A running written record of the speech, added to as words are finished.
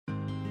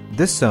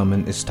This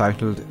sermon is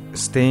titled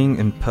Staying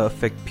in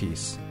Perfect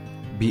Peace.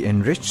 Be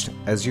enriched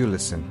as you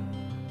listen.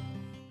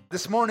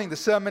 This morning, the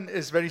sermon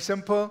is very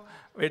simple.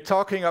 We're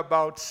talking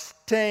about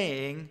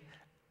staying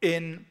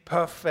in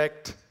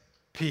perfect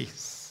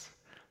peace.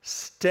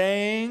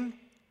 Staying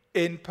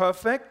in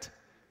perfect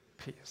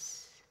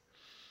peace.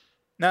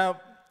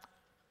 Now,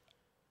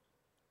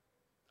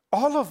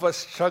 all of us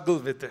struggle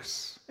with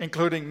this,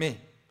 including me.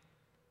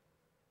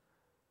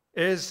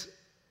 Is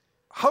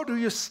how do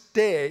you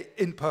stay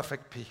in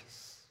perfect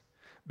peace?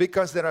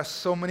 Because there are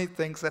so many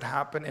things that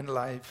happen in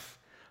life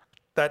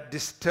that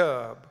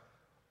disturb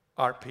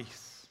our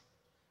peace.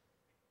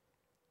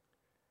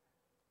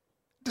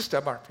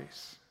 Disturb our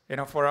peace. You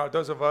know, for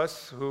those of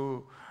us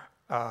who,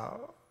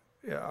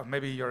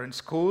 maybe you're in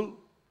school,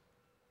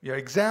 your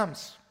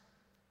exams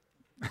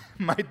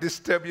might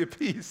disturb your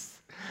peace.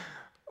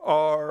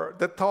 Or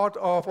the thought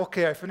of,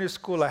 okay, I finished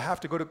school, I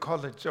have to go to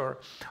college. Or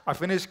I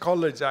finished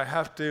college, I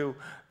have to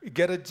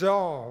get a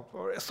job.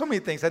 Or so many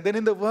things. And then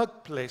in the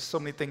workplace, so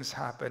many things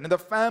happen. In the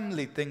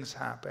family, things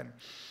happen.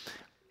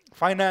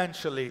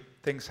 Financially,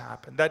 things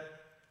happen that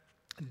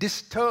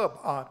disturb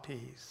our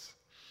peace.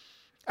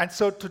 And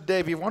so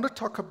today, we want to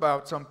talk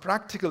about some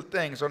practical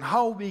things on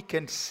how we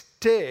can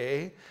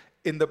stay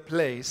in the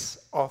place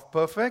of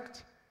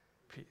perfect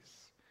peace.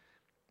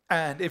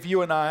 And if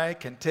you and I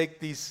can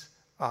take these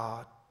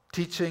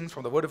teachings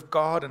from the Word of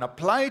God and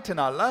apply it in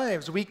our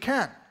lives, we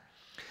can.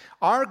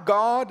 Our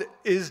God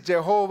is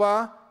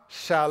Jehovah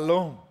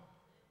Shalom.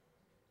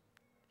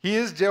 He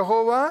is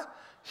Jehovah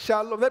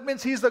Shalom. That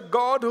means He's the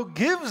God who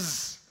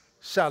gives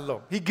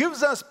Shalom. He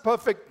gives us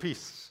perfect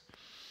peace.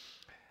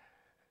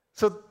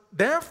 So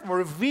therefore,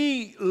 if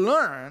we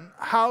learn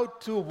how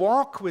to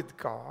walk with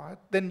God,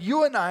 then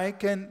you and I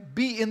can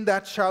be in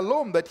that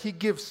Shalom that He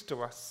gives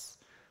to us.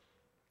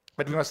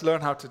 But we must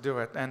learn how to do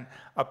it and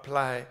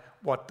apply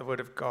what the Word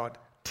of God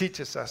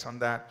teaches us on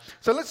that.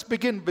 So let's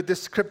begin with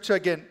this scripture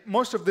again.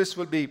 Most of this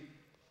will be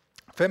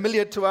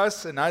familiar to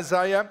us in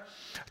Isaiah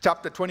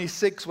chapter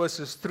 26,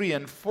 verses 3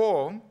 and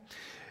 4.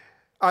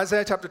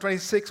 Isaiah chapter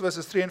 26,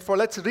 verses 3 and 4.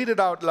 Let's read it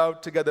out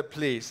loud together,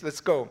 please.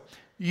 Let's go.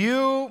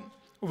 You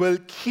will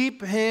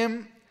keep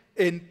him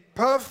in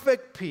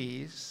perfect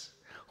peace,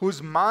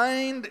 whose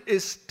mind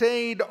is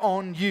stayed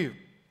on you,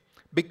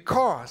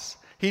 because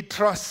he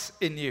trusts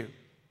in you.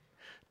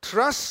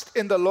 Trust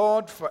in the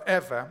Lord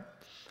forever,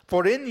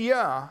 for in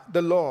Yah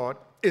the Lord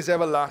is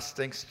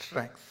everlasting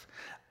strength.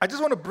 I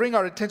just want to bring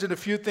our attention to a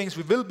few things.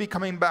 We will be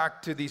coming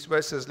back to these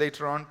verses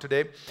later on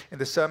today in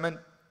the sermon.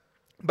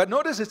 But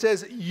notice it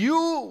says,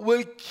 you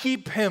will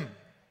keep him.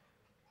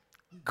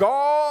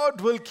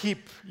 God will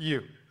keep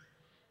you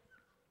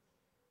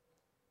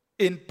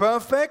in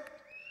perfect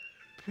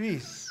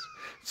peace.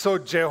 So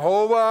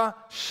Jehovah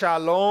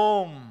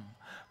Shalom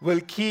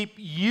will keep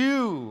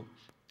you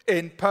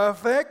in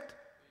perfect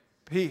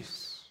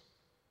peace.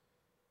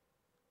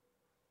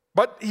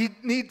 But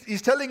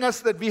he's telling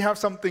us that we have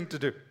something to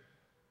do.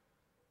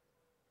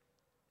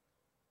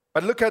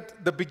 But look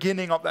at the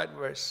beginning of that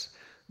verse.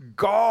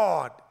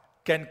 God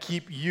can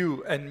keep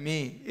you and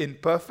me in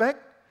perfect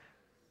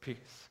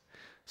peace.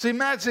 So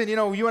imagine,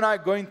 you and I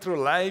going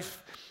through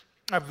life.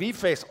 We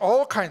face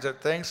all kinds of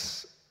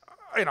things,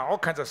 all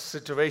kinds of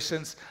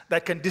situations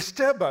that can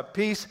disturb our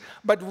peace.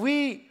 But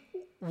we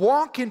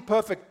walk in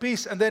perfect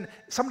peace, and then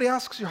somebody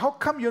asks you, how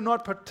come you're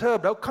not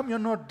perturbed? How come you're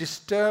not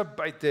disturbed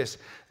by this?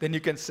 Then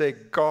you can say,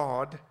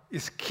 God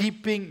is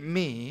keeping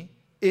me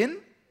in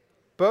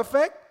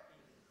perfect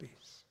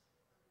peace.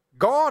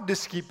 God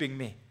is keeping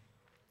me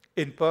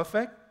in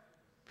perfect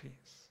peace.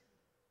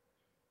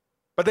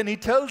 But then he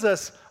tells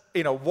us,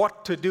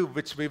 what to do,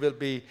 which we will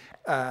be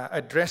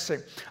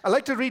addressing. I'd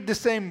like to read the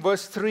same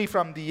verse 3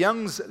 from the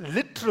Young's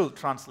literal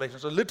translation.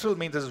 So literal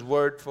means this is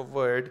word for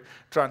word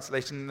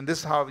translation. And this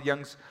is how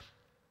Young's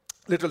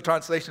literal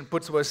translation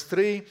puts verse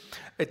 3.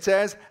 It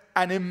says,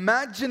 an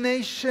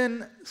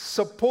imagination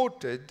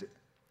supported,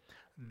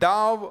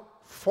 thou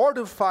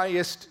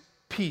fortifiest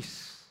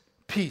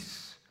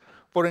peace,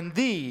 for in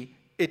thee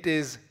it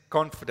is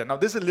confident. Now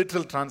this is a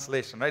literal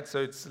translation, right?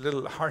 So it's a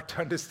little hard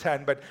to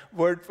understand, but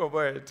word for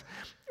word.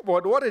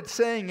 What it's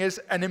saying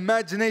is an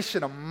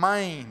imagination, a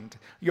mind,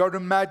 your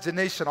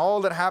imagination,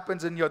 all that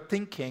happens in your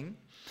thinking,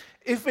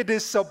 if it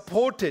is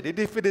supported,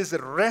 if it is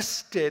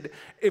rested,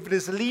 if it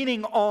is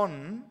leaning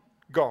on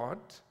God,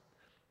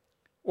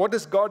 what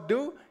does God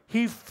do?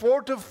 He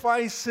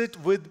fortifies it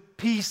with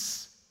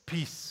peace.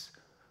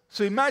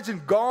 So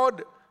imagine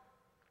God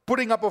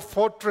putting up a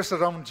fortress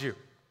around you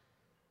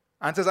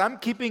and says, I'm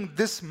keeping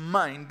this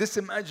mind, this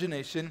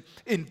imagination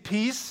in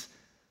peace.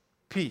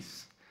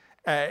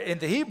 In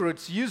the Hebrew,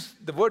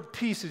 the word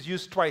peace is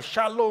used twice.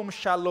 Shalom.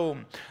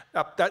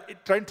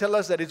 That trying to tell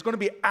us that it's going to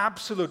be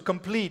absolute,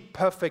 complete,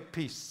 perfect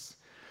peace.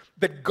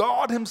 That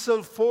God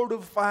himself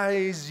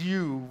fortifies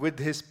you with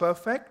his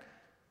perfect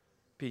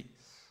peace.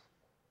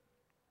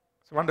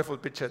 It's a wonderful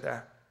picture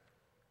there.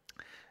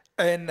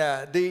 And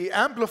the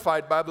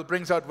Amplified Bible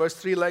brings out verse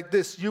 3 like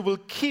this. You will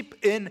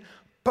keep in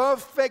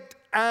perfect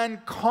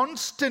and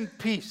constant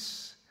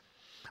peace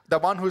the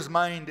one whose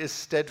mind is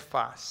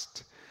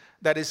steadfast,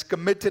 that is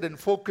committed and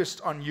focused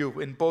on you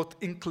in both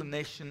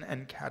inclination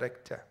and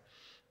character,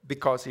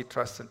 because he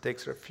trusts and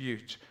takes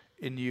refuge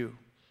in you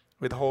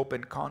with hope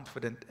and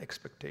confident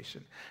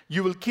expectation.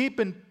 You will keep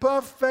in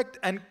perfect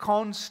and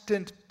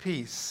constant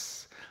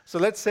peace. So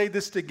let's say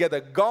this together.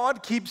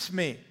 God keeps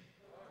me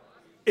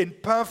in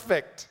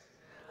perfect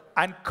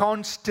and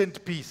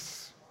constant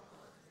peace.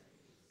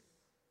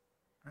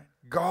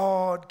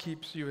 God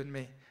keeps you and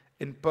me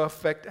in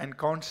perfect and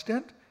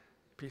constant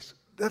peace.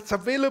 That's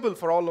available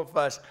for all of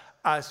us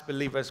as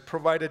believers,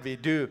 provided we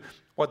do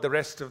what the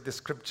rest of the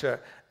scripture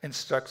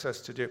instructs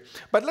us to do.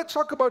 But let's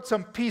talk about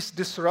some peace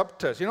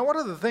disruptors. What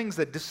are the things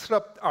that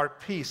disrupt our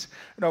peace?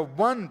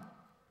 One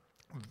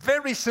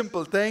very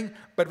simple thing,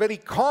 but very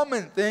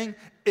common thing,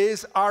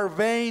 is our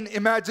vain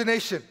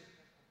imagination.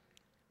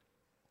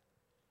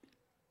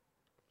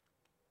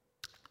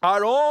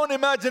 Our own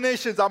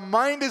imaginations, our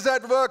mind is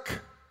at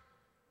work.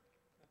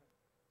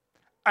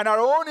 And our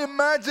own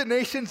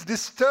imaginations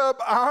disturb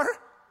our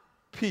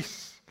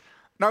peace.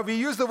 Now, we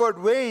use the word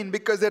vain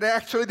because they're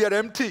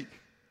empty.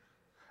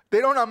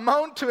 They don't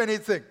amount to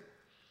anything.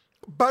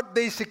 But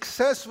they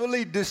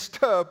successfully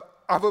disturb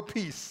our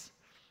peace.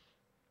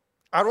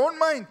 Our own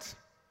mind,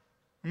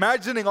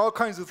 imagining all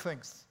kinds of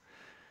things.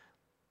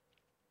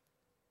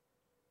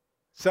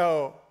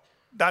 So,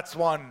 that's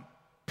one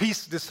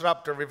peace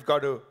disruptor we've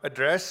got to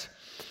address.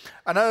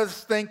 Another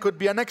thing could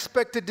be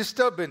unexpected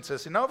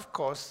disturbances. Of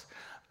course,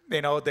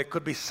 there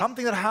could be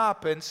something that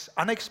happens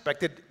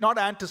unexpected, not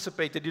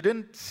anticipated. You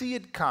didn't see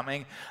it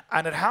coming,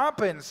 and it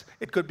happens.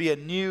 It could be a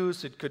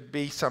news. It could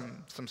be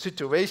some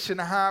situation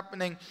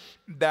happening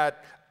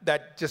that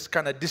just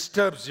kind of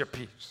disturbs your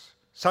peace.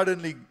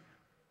 Suddenly,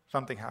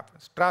 something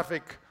happens.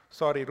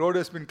 Road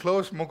has been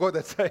closed. Mugo,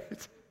 that's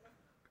it.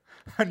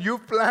 And you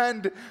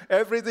planned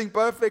everything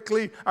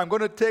perfectly. I'm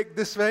going to take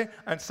this way,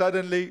 and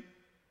suddenly,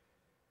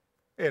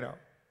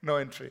 no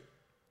entry.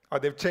 Or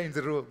they've changed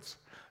the rules.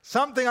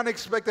 Something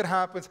unexpected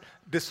happens,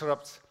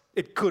 disrupts.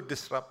 It could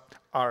disrupt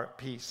our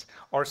peace.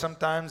 Or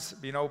sometimes,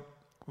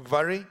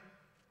 worry,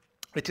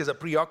 which is a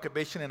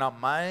preoccupation in our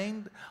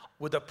mind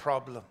with a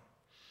problem.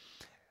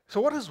 So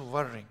what is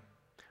worrying?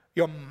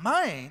 Your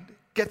mind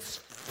gets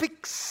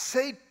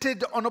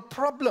fixated on a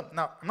problem.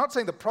 Now, I'm not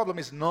saying the problem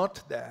is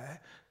not there.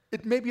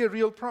 It may be a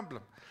real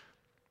problem.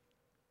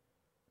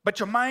 But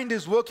your mind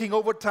is working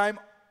overtime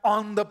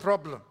on the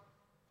problem.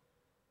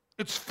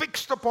 It's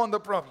fixed upon the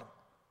problem.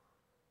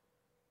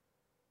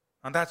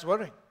 And that's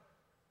worrying.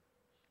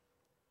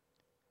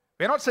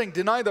 We're not saying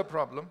deny the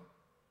problem,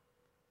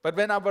 but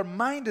when our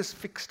mind is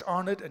fixed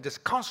on it and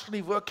just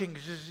constantly working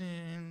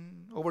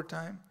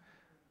overtime,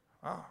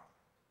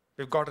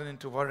 we've gotten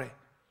into worry.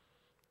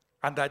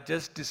 And that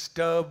just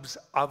disturbs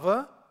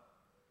our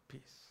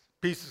peace.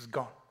 Peace is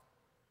gone.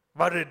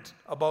 Worried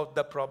about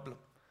the problem.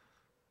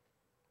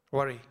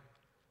 Worry.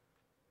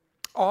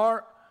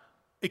 Or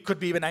it could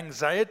be even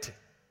anxiety.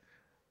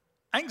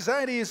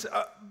 Anxiety is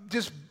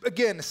just,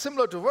 again,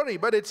 similar to worry,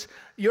 but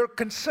you're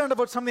concerned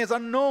about something that's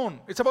unknown.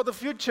 It's about the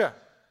future.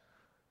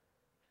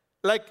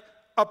 Like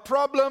a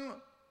problem,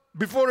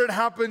 before it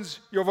happens,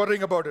 you're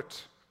worrying about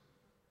it.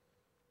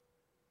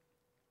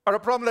 Or a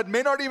problem that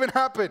may not even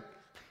happen,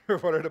 you're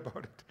worried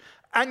about it.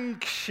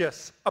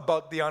 Anxious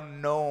about the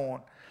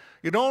unknown.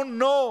 You don't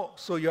know,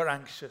 so you're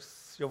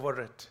anxious. You're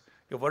worried.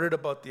 You're worried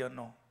about the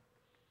unknown.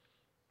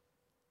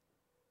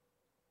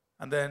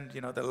 And then,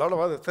 there are a lot of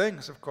other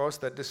things, of course,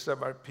 that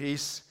disturb our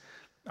peace.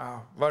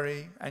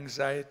 Worry,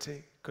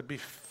 anxiety, could be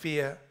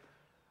fear.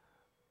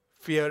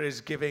 Fear is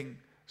giving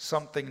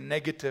something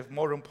negative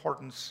more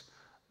importance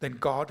than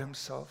God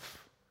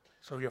himself.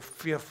 So you're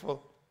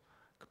fearful.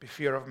 Could be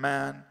fear of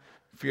man,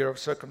 fear of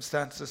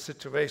circumstances,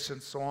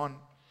 situations, so on.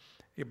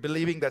 You're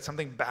believing that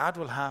something bad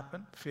will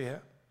happen,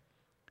 fear.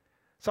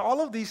 So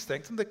all of these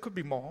things, and there could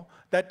be more,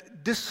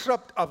 that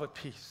disrupt our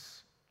peace.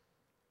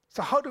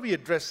 So how do we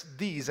address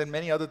these and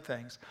many other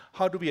things?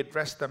 How do we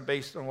address them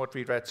based on what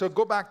we read? So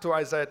go back to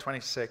Isaiah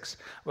 26,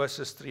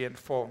 verses 3 and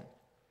 4.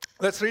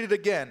 Let's read it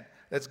again.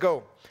 Let's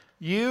go.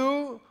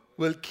 You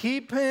will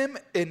keep him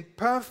in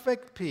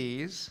perfect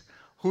peace,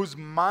 whose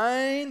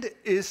mind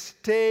is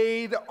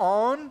stayed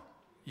on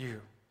you.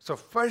 So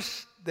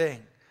first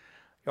thing,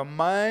 your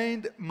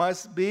mind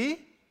must be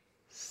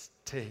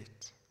stayed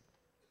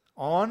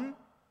on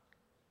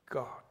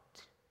God.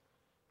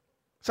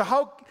 So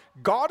how?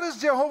 God is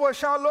Jehovah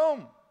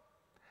Shalom.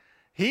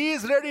 He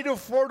is ready to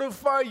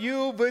fortify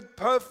you with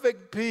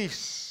perfect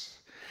peace.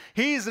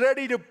 He is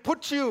ready to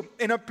put you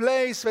in a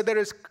place where there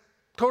is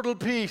total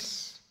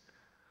peace.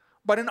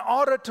 But in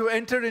order to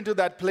enter into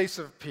that place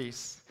of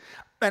peace,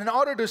 and in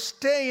order to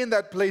stay in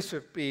that place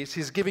of peace,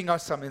 he's giving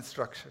us some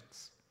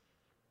instructions.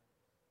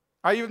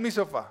 Are you with me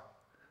so far?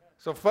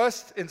 So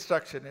first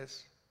instruction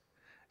is,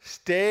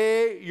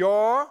 stay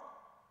your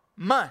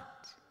mind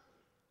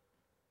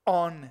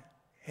on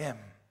him.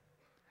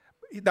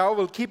 Thou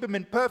will keep him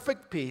in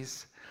perfect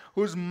peace,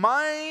 whose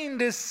mind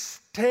is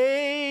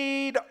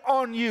stayed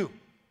on you.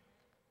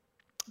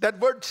 That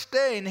word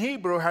stay in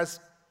Hebrew has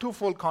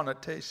twofold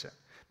connotation.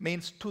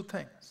 means two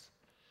things.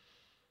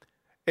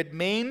 It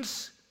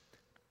means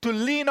to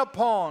lean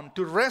upon,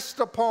 to rest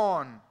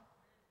upon.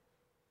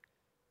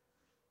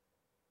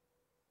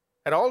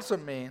 It also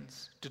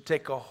means to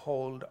take a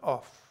hold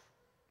of.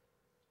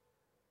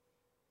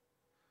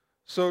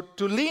 So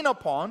to lean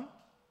upon,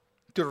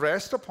 to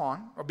rest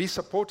upon, or be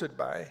supported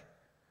by,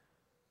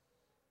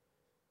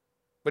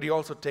 but you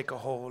also take a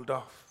hold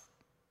of.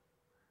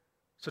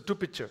 So two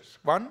pictures.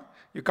 One,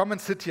 you come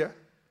and sit here.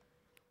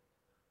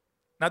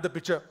 Another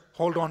picture,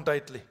 hold on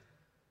tightly.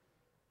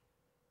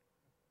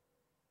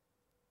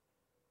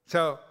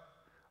 So,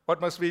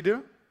 what must we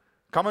do?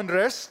 Come and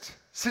rest,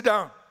 sit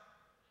down.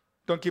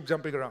 Don't keep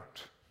jumping around.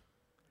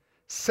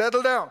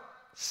 Settle down,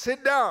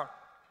 sit down.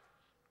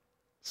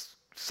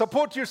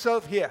 Support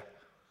yourself here.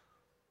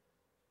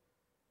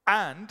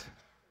 And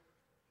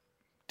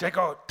take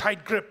a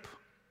tight grip.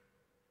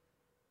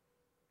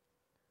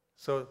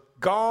 So,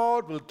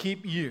 God will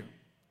keep you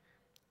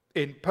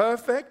in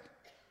perfect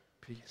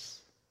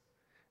peace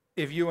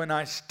if you and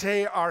I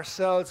stay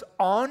ourselves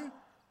on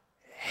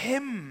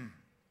Him.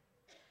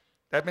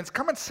 That means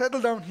come and settle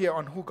down here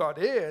on who God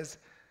is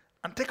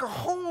and take a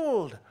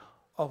hold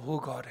of who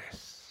God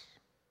is.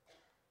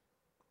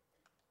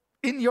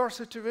 In your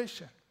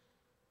situation,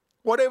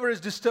 whatever is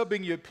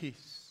disturbing your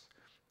peace.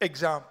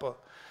 Example,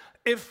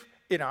 if,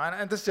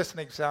 and this is just an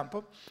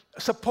example,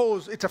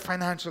 suppose it's a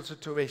financial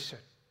situation,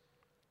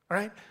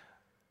 right?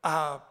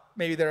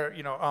 Maybe there,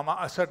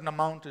 a certain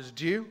amount is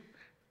due,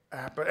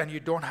 and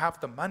you don't have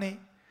the money.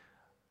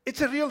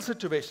 It's a real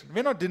situation.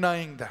 We're not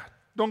denying that.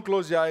 Don't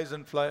close your eyes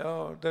and fly,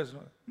 oh, there's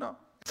no.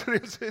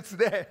 It's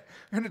there.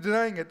 You're not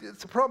denying it.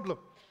 It's a problem.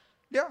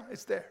 Yeah,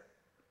 it's there.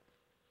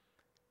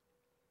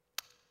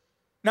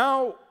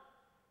 Now,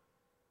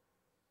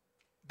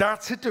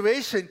 that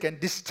situation can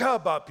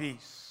disturb our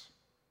peace.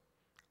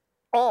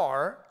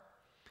 Or,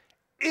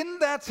 in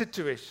that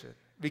situation,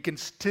 we can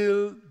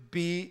still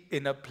be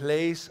in a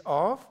place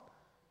of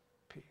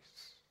peace.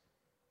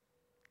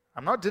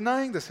 I'm not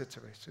denying the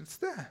situation. It's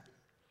there.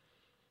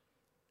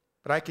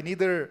 But I can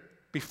either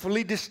be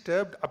fully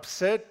disturbed,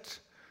 upset,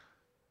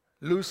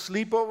 lose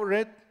sleep over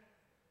it,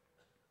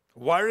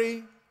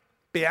 worry,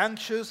 be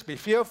anxious, be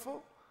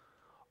fearful,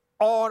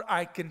 or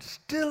I can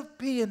still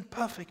be in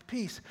perfect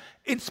peace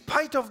in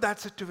spite of that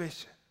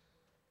situation.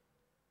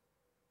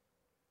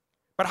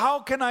 But how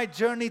can I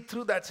journey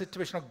through that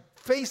situation or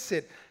face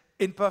it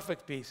in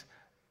perfect peace?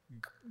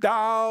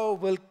 Thou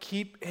will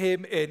keep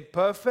him in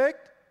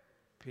perfect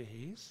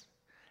peace.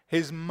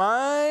 His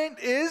mind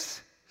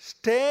is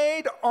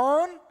stayed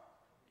on you.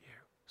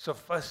 So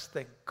first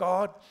thing,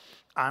 God,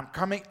 I'm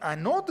coming. I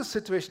know the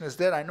situation is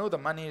there. I know the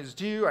money is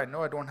due. I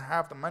know I don't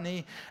have the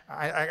money.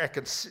 I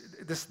can see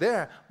this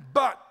there.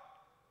 But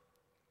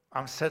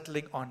I'm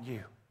settling on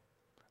you.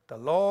 The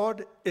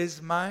Lord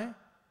is my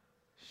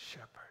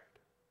shepherd.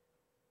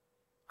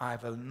 I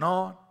will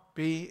not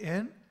be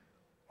in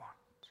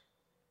want.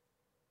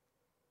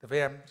 The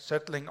way I'm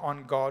settling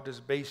on God is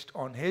based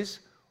on His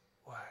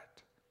word.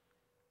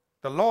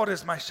 The Lord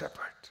is my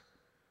shepherd.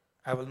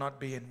 I will not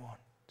be in want.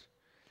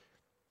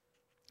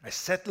 I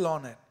settle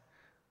on it.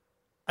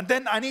 And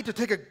then I need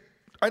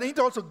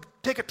to also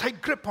take a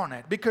tight grip on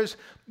it, because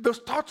those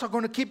thoughts are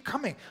going to keep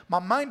coming. My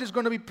mind is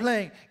going to be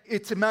playing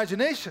its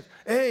imagination.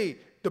 Hey,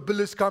 the bill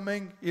is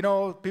coming,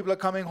 people are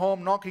coming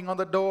home, knocking on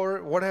the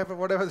door, whatever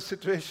the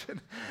situation.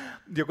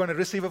 You're going to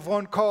receive a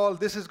phone call,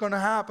 this is going to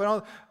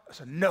happen.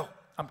 So no,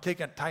 I'm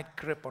taking a tight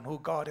grip on who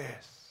God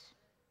is.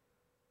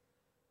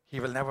 He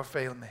will never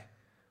fail me.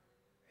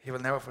 He will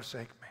never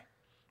forsake me.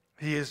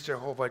 He is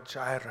Jehovah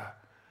Jireh.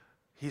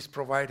 He's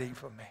providing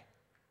for me.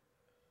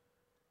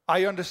 Are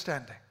you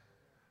understanding?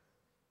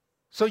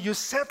 So you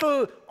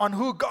settle on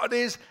who God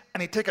is,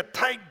 and you take a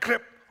tight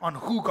grip on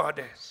who God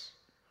is.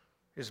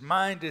 His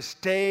mind is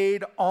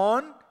stayed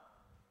on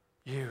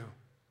you.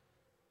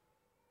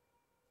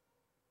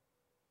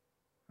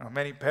 Now,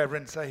 many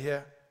parents are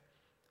here.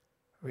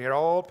 We are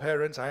all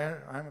parents.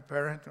 I'm a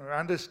parent. I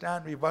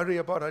understand we worry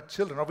about our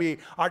children, or we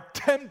are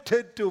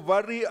tempted to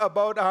worry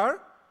about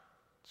our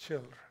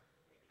children.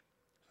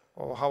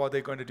 Oh, how are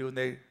they going to do in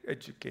their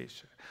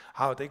education?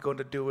 How are they going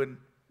to do in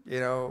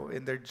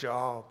their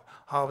job?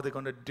 How are they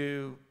going to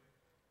do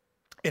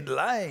in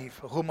life?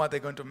 Whom are they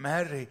going to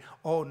marry?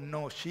 Oh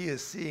no, she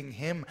is seeing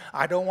him.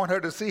 I don't want her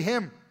to see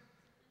him.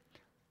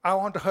 I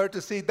want her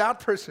to see that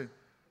person.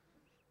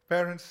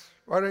 Parents,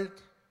 worried?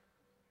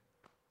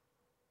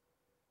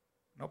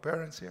 No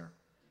parents here.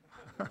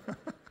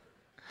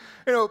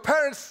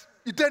 Parents,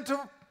 you tend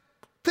to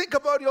think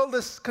about all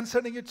this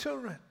concerning your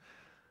children.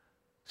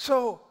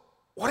 So,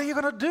 what are you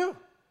going to do?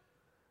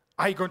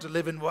 Are you going to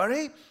live in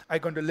worry? Are you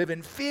going to live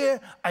in fear?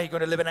 Are you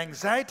going to live in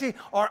anxiety?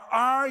 Or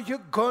are you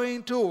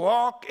going to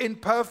walk in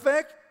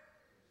perfect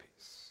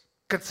peace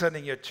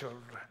concerning your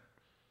children?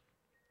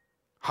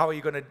 How are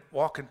you going to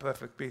walk in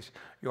perfect peace?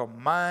 Your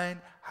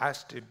mind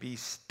has to be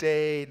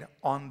stayed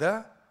on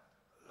the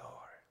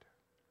Lord.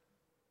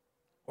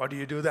 Why do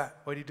you do that?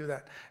 Why do you do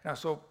that?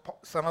 So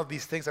some of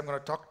these things I'm going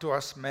to talk to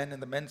us men in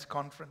the men's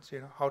conference,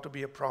 how to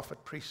be a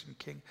prophet, priest, and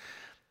king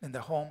in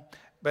the home.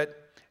 But,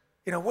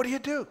 what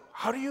do?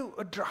 How do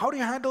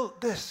you handle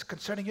this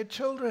concerning your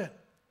children?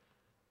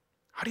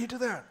 How do you do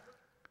that?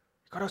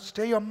 You've got to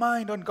stay your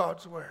mind on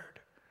God's word.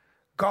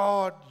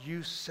 God,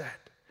 you said,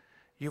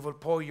 you will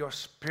pour your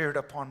spirit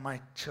upon my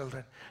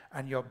children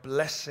and your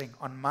blessing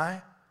on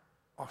my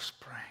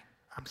offspring.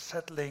 I'm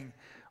settling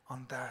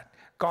on that.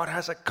 God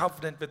has a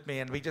covenant with me,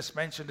 and we just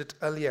mentioned it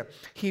earlier.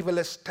 He will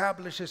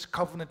establish his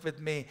covenant with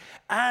me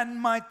and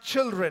my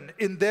children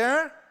in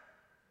their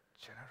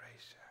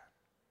generation.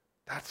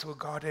 That's who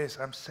God is.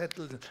 I'm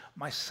settled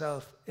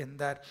myself in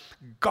that.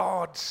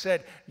 God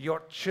said,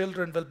 your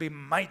children will be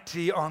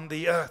mighty on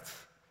the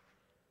earth.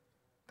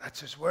 That's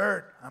his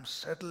word. I'm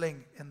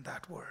settling in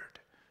that word.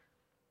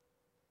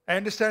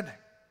 Understanding.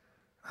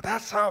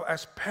 That's how,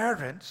 as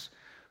parents,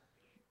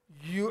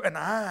 you and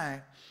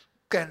I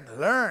can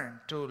learn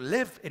to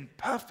live in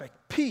perfect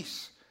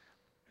peace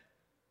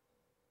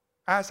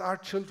as our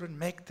children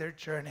make their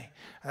journey.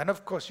 And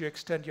of course, you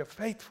extend your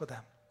faith for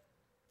them,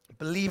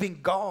 believing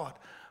God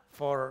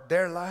for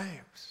their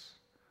lives,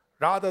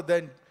 rather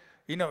than,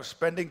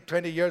 spending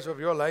 20 years of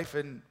your life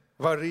in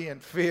worry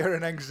and fear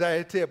and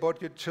anxiety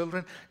about your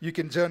children. You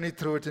can journey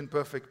through it in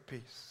perfect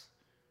peace.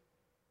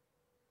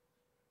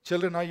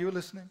 Children, are you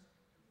listening?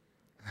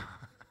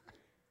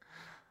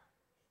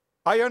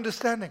 Are you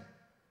understanding?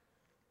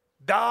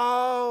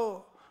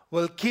 Thou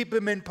will keep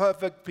him in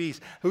perfect peace,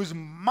 whose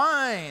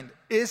mind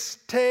is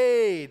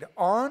stayed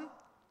on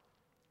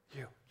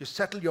you. You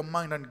settle your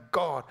mind on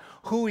God,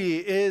 who he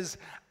is.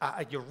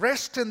 You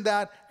rest in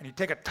that, and you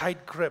take a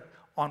tight grip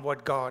on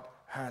what God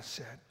has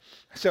said.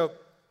 So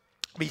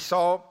we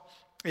saw,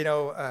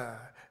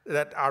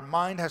 that our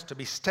mind has to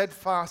be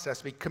steadfast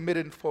as we commit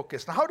and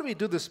focus. Now, how do we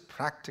do this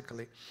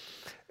practically?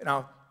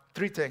 Now,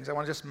 3 things I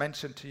want to just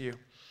mention to you.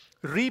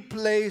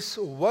 Replace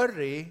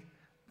worry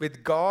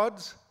with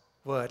God's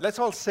word. Let's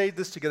all say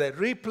this together.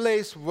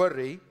 Replace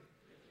worry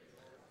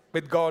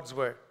with God's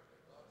word.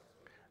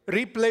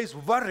 Replace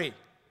worry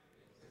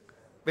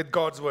with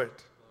God's word.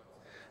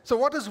 So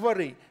what is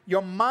worry?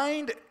 Your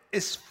mind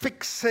is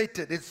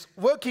fixated. It's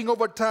working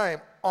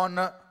overtime on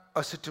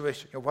a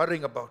situation. You're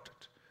worrying about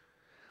it.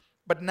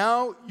 But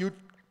now you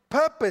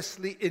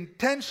purposely,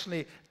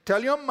 intentionally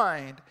tell your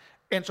mind,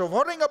 instead of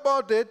worrying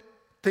about it,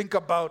 think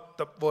about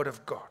the word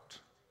of God.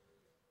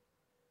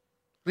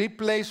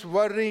 Replace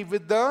worry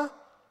with the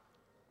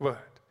word.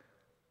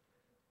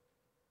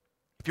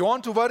 If you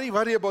want to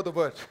worry about the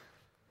word.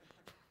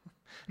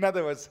 In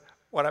other words,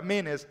 what I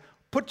mean is,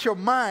 put your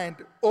mind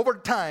over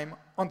time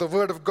on the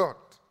word of God.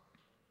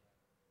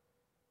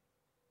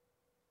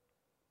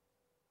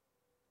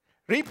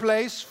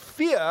 Replace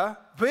fear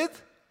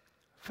with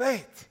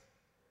faith.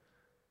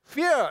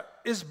 Fear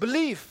is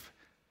belief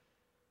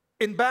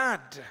in bad,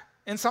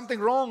 in something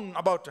wrong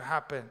about to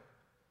happen.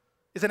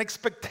 It's an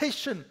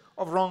expectation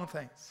of wrong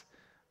things.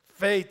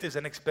 Faith is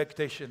an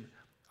expectation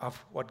of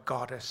what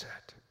God has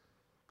said.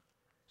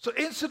 So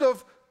instead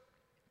of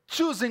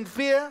choosing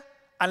fear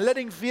and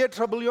letting fear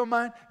trouble your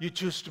mind, you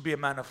choose to be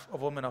a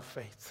woman of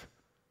faith.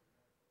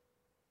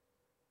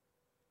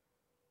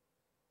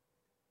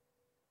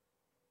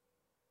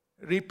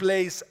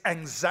 Replace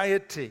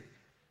anxiety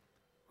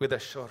with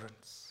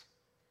assurance.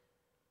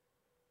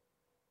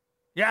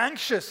 You're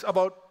anxious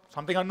about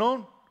something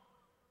unknown.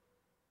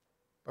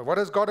 But what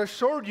has God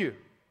assured you?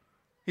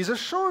 He's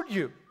assured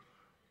you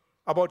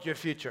about your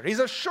future. He's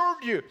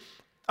assured you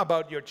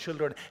about your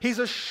children. He's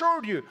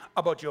assured you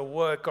about your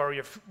work or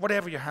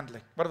whatever you're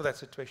handling, whatever that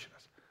situation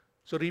is.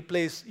 So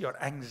replace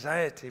your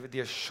anxiety with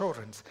the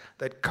assurance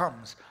that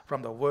comes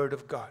from the Word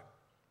of God.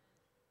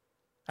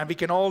 And we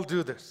can all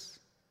do this.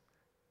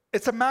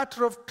 It's a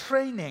matter of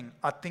training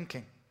our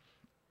thinking.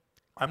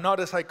 I'm not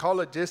a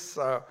psychologist,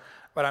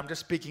 but I'm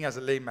just speaking as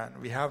a layman.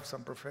 We have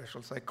some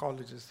professional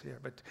psychologists here,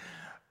 but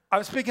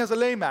I'm speaking as a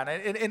layman.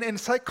 In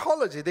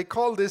psychology, they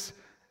call this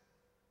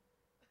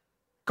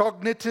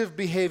cognitive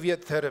behavior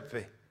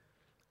therapy.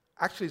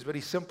 Actually, it's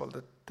very simple.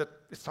 That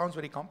it sounds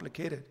very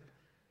complicated.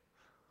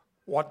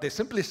 What they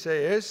simply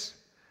say is,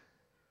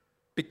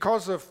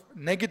 because of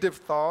negative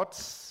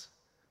thoughts,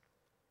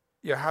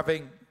 you're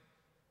having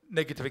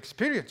negative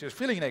experience, you're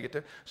feeling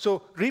negative.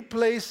 So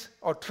replace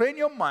or train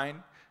your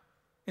mind,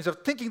 instead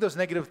of thinking those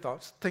negative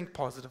thoughts, think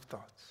positive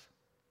thoughts.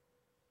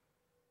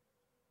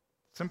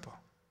 Simple.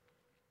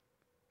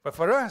 But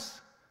for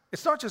us,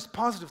 it's not just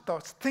positive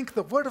thoughts. Think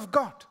the Word of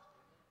God.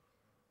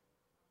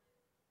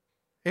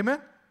 Amen?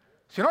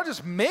 So you're not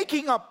just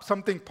making up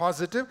something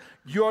positive,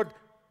 you're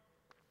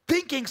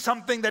thinking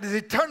something that is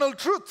eternal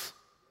truth.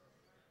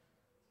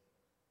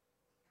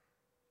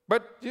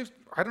 But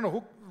I don't know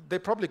who, they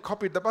probably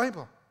copied the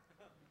Bible.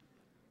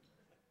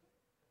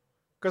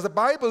 Because the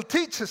Bible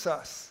teaches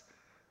us,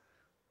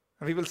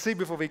 and we will see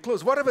before we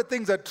close, whatever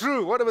things are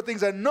true, whatever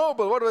things are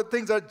noble, whatever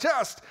things are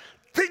just,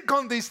 think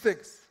on these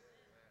things.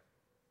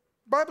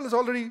 The Bible is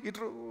already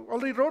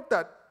wrote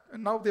that,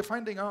 and now they're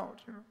finding out.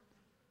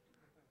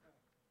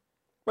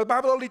 But the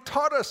Bible already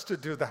taught us to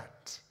do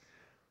that.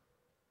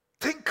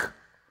 Think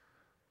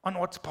on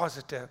what's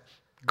positive,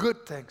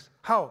 good things.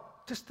 How?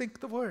 Just think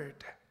the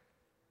Word.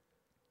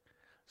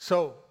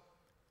 So,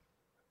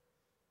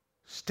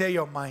 stay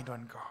your mind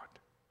on God.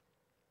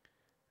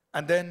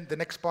 And then the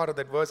next part of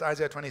that verse,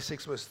 Isaiah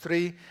 26, verse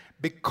 3,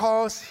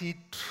 because he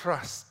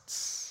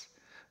trusts.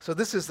 So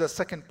this is the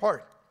second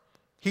part.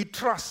 He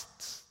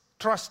trusts.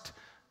 Trust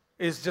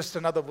is just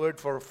another word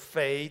for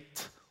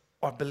faith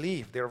or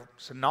belief.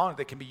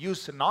 They can be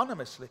used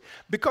synonymously.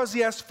 Because he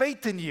has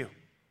faith in you.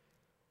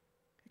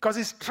 Because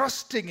he's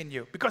trusting in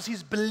you. Because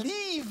he's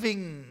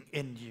believing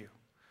in you.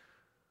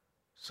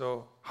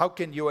 So how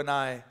can you and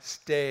I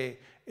stay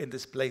in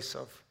this place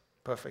of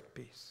perfect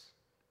peace?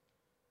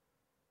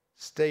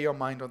 Stay your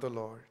mind on the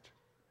Lord.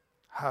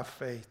 Have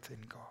faith in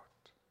God.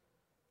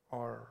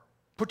 Or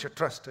put your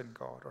trust in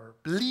God. Or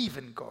believe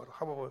in God.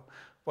 However,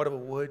 whatever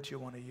word you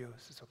want to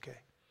use, it's okay.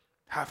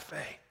 Have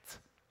faith.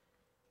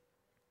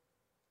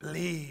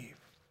 Believe.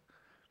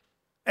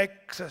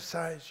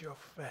 Exercise your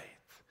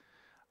faith.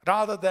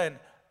 Rather than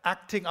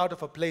acting out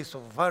of a place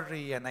of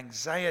worry and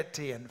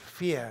anxiety and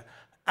fear,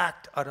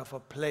 act out of a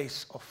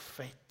place of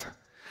faith.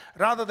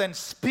 Rather than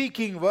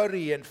speaking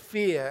worry and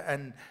fear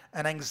and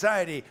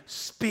anxiety,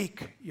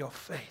 speak your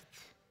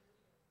faith.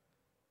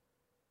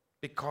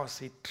 Because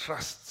he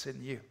trusts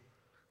in you.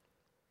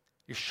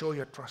 You show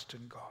your trust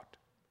in God.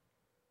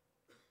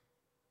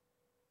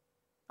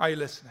 Are you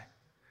listening?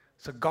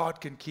 So God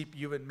can keep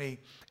you and me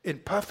in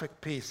perfect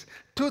peace.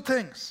 Two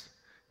things.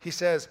 He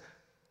says,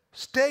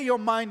 stay your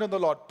mind on the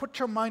Lord. Put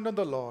your mind on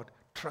the Lord.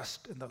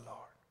 Trust in the Lord.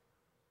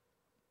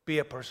 Be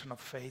a person of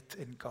faith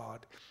in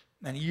God.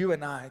 And you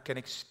and I can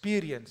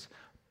experience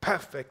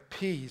perfect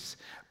peace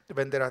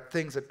when there are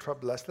things that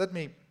trouble us. Let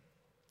me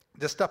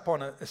just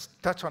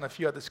touch on a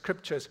few other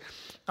scriptures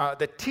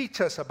that teach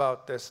us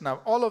about this.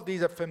 Now, all of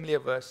these are familiar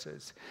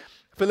verses.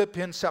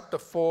 Philippians chapter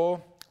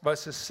 4,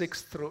 verses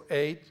 6 through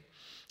 8.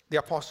 The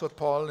Apostle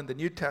Paul in the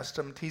New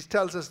Testament, he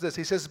tells us this.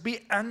 He says, be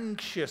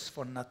anxious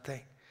for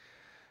nothing.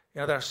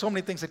 There are so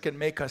many things that can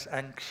make us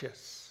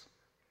anxious.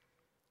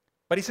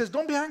 But he says,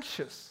 don't be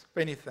anxious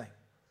for anything.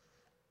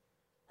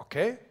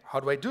 Okay,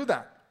 how do I do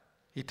that?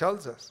 He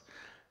tells us,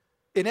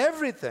 in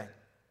everything,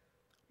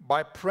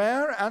 by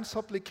prayer and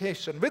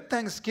supplication, with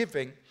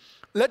thanksgiving,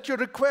 let your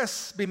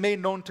requests be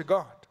made known to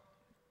God.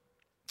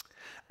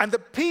 And the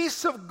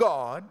peace of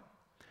God,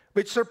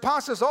 which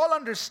surpasses all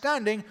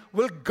understanding,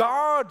 will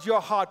guard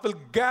your heart, will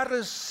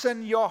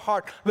garrison your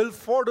heart, will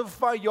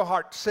fortify your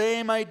heart.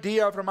 Same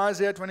idea from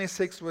Isaiah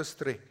 26, verse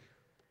 3.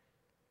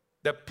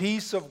 The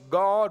peace of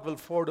God will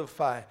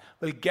fortify,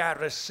 will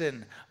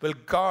garrison, will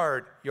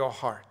guard your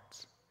heart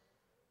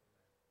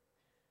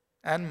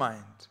and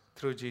mind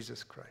through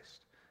Jesus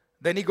Christ.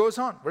 Then he goes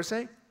on, verse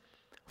 8.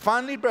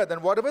 Finally,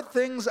 brethren, whatever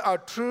things are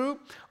true,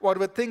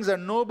 whatever things are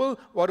noble,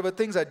 whatever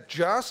things are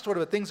just,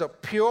 whatever things are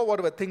pure,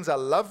 whatever things are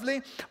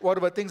lovely,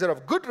 whatever things are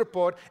of good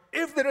report,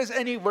 if there is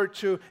any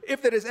virtue,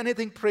 if there is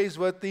anything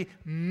praiseworthy,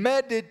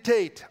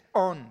 meditate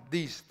on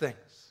these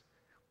things.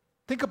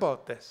 Think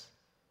about this.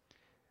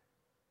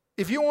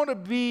 If you want to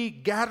be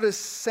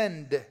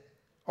garrisoned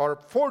or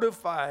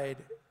fortified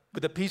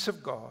with the peace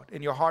of God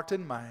in your heart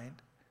and mind,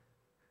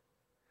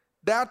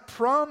 that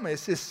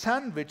promise is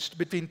sandwiched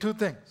between two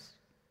things.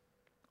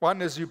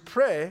 One is you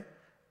pray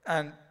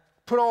and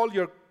put all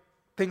your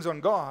things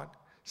on God.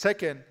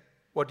 Second,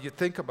 what do you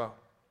think about?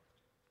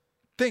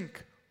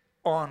 Think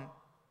on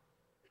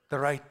the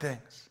right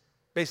things.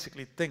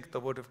 Basically, think the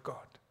Word of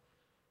God.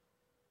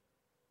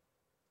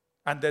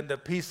 And then the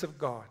peace of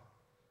God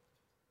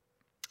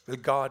will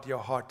guard your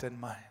heart and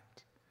mind.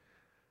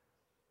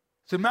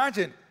 So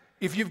imagine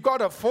if you've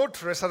got a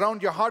fortress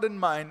around your heart and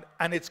mind,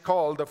 and it's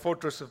called the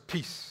fortress of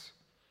peace.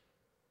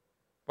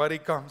 Worry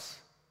comes,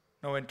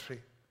 no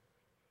entry.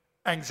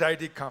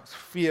 Anxiety comes,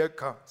 fear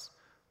comes,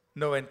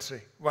 no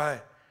entry.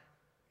 Why?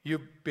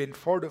 You've been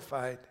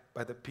fortified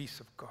by the peace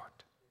of God.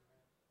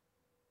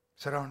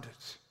 Surrounded.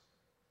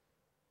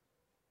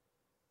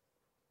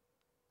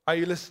 Are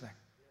you listening?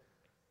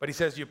 But he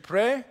says you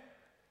pray,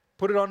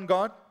 put it on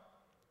God,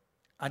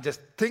 and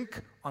just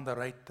think on the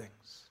right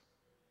things.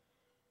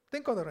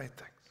 Think on the right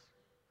things.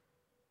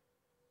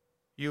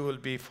 You will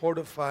be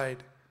fortified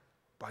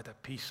by the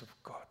peace of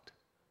God.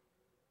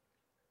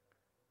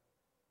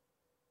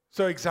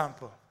 So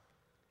example,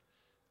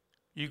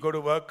 you go to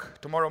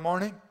work tomorrow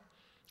morning,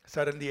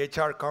 suddenly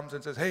HR comes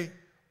and says, hey,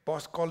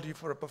 boss called you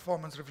for a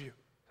performance review.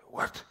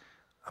 What?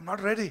 I'm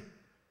not ready.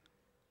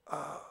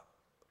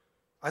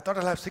 I thought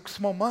I'll have 6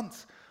 more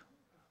months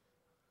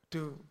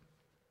to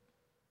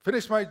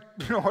finish my,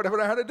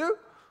 whatever I had to do.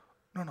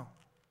 No.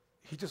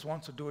 He just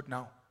wants to do it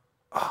now.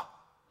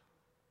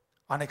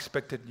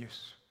 Unexpected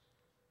news.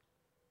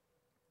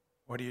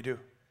 What do?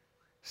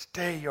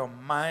 Stay your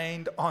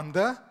mind on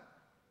the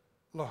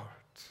Lord.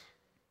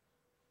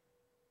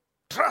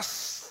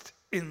 Trust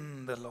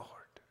in the Lord.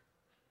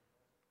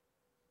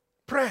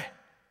 Pray.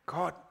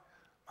 God,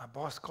 my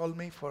boss called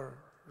me for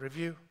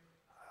review.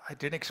 I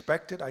didn't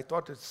expect it. I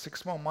thought it's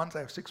 6 more months. I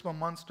have 6 more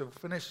months to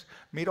finish,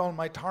 meet all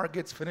my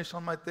targets, finish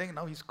on my thing.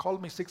 Now he's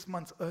called me 6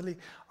 months early.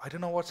 I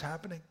don't know what's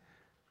happening.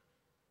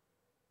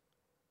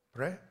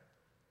 Pray.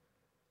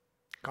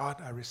 God,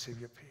 I receive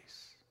your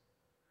peace.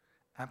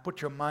 and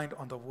put your mind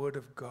on the Word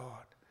of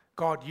God.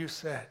 God, you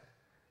said,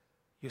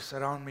 you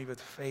surround me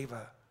with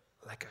favor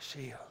like a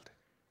shield.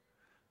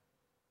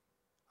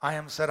 I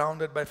am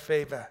surrounded by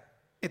favor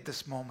at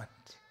this moment.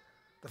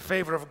 The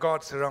favor of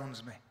God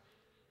surrounds me.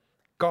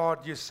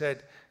 God, you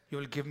said, you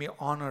will give me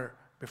honor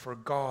before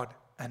God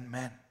and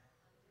men.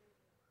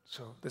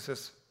 So this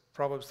is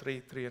Proverbs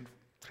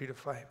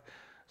 3:3-5.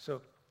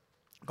 So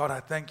God,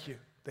 I thank you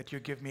that you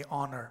give me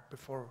honor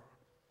before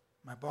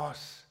my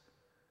boss.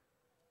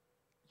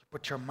 You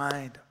put your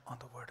mind on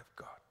the Word of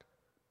God.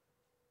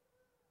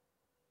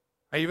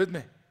 Are you with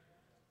me?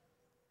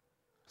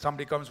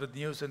 Somebody comes with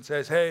news and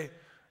says, hey,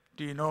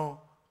 do you know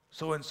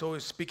so-and-so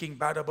is speaking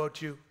bad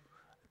about you?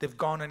 They've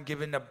gone and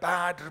given a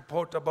bad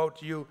report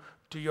about you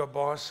to your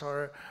boss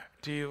or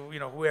to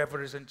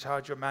whoever is in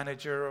charge, your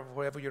manager or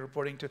whoever you're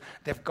reporting to.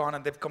 They've gone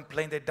and they've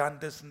complained, they've done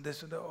this and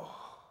this and that. Oh.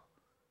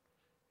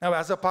 Now,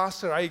 as a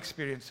pastor, I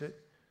experience it.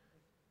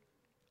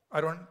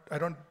 I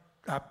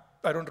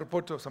don't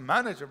report to some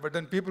manager, but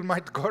then people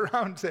might go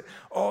around and say,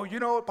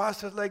 oh,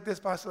 pastor's like this,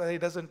 pastor, he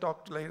doesn't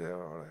talk to like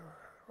that.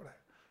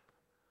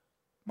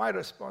 My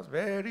response,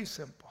 very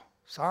simple.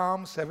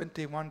 Psalm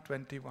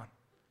 71:21.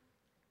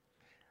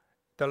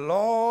 The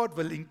Lord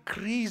will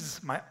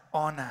increase my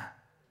honor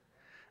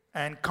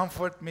and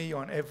comfort me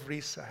on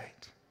every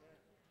side.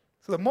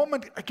 So the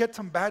moment I get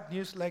some bad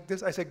news like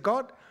this, I say,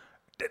 God,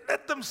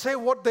 let them say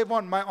what they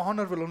want. My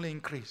honor will only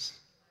increase.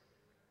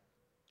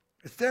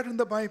 It's there in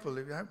the Bible.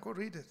 If you have, go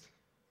read it.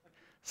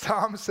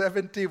 Psalm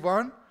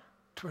 71:21.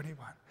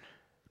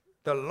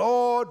 The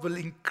Lord will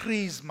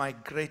increase my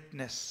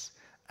greatness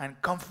and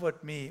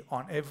comfort me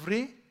on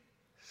every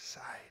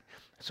side.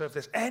 So if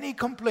there's any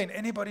complaint,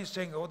 anybody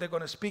saying, they're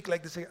going to speak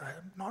like this,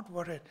 I'm not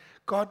worried.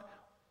 God,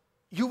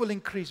 you will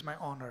increase my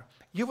honor.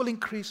 You will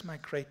increase my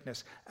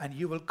greatness. And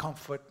you will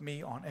comfort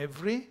me on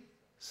every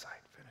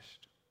side.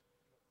 Finished.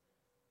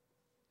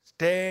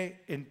 Stay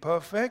in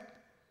perfect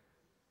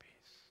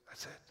peace.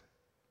 That's it.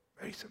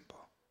 Very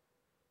simple.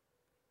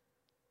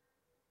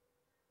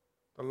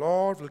 The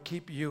Lord will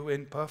keep you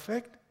in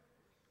perfect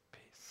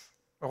peace.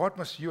 But what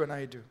must you and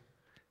I do?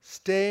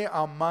 Stay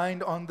our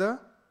mind on the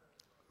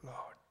Lord.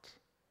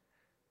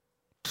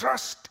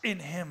 Trust in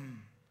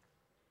Him.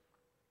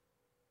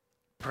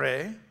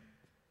 Pray.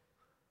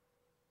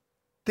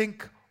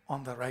 Think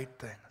on the right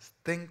things.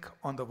 Think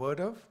on the Word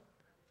of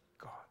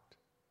God.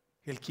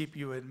 He'll keep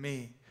you and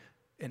me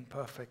in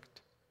perfect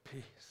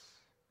peace.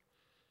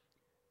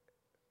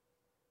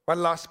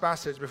 One last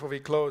passage before we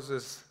close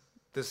is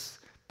this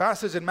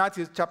passage in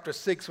Matthew chapter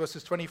 6,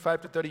 verses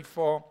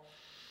 25-34,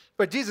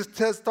 where Jesus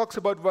talks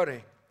about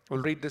worry.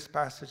 We'll read this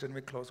passage and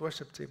we close.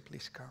 Worship team,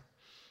 please come.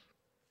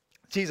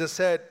 Jesus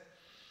said,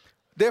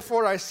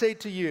 therefore I say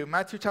to you,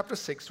 Matthew chapter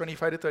 6,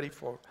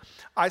 25-34,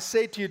 I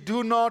say to you,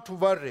 do not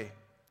worry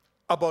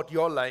about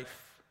your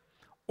life,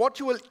 what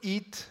you will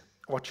eat,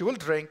 what you will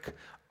drink,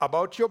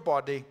 about your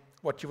body,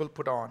 what you will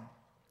put on.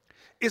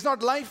 Is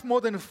not life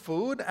more than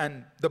food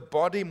and the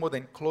body more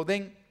than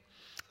clothing?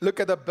 Look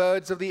at the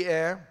birds of the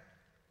air,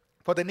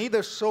 for they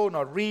neither sow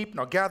nor reap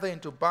nor gather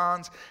into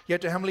barns,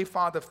 yet your heavenly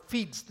Father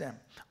feeds them.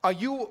 Are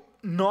you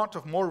not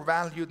of more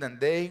value than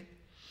they?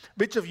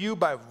 Which of you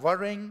by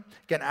worrying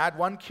can add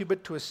 1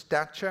 cubit to his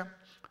stature?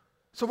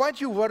 So why do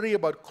you worry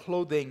about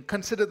clothing?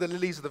 Consider the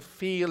lilies of the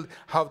field,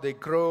 how they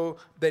grow.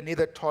 They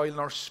neither toil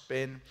nor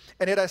spin.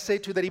 And yet I say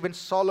to you that even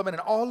Solomon in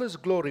all his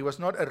glory was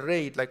not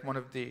arrayed like one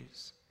of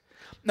these.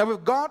 Now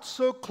if God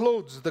so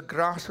clothes the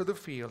grass of the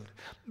field,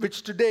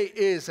 which today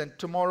is and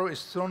tomorrow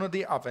is thrown in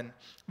the oven,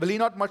 will He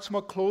not much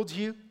more clothe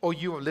you, O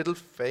you of little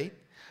faith?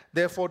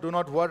 Therefore do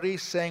not worry,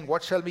 saying,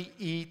 what shall we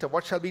eat, or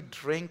what shall we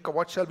drink, or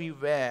what shall we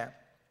wear?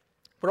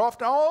 For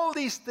after all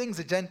these things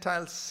the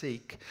Gentiles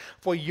seek.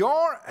 For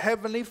your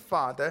heavenly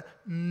Father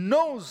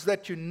knows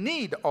that you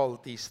need all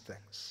these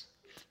things.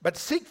 But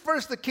seek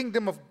first the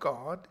kingdom of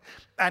God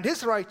and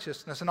His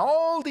righteousness, and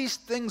all these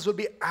things will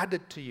be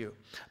added to you.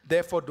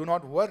 Therefore do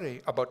not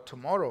worry about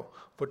tomorrow,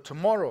 for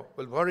tomorrow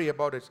will worry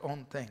about its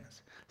own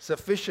things.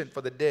 Sufficient for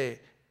the day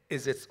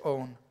is its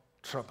own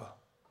trouble.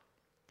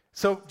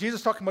 So Jesus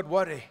is talking about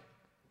worry.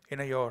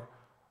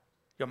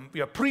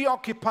 You're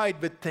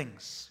preoccupied with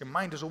things. Your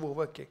mind is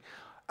overworking.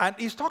 And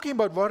He's talking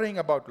about worrying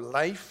about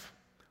life,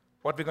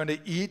 what we're going to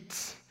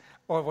eat,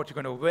 or what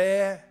you're going to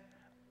wear,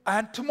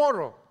 and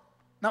tomorrow.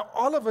 Now,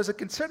 all of us are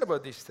concerned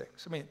about these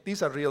things. I mean,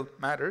 these are real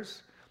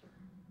matters.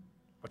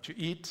 What you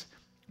eat,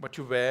 what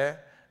you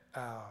wear,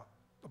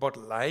 about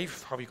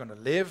life, how you're going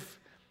to live,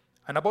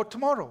 and about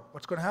tomorrow,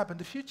 what's going to happen in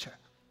the future.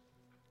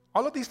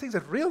 All of these things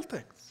are real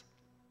things.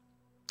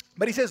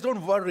 But He says,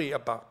 don't worry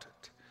about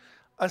it.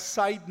 A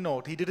side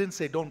note, He didn't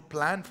say don't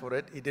plan for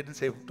it. He didn't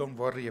say don't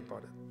worry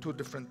about it. Two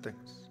different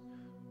things.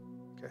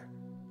 Okay.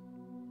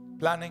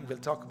 Planning, we'll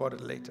talk about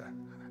it later.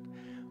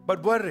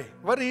 But worry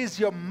is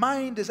your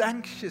mind is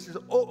anxious,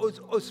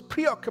 is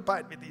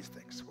preoccupied with these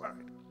things.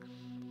 Worried.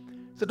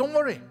 So don't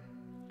worry.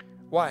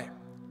 Why?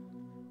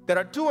 There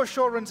are two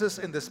assurances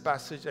in this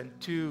passage and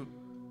two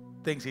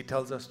things He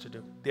tells us to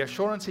do. The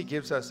assurance He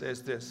gives us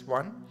is this.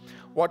 One,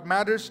 what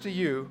matters to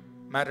you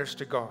matters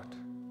to God.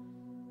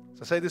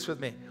 So say this with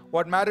me.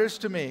 What matters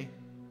to me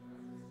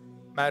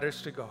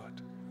matters to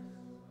God.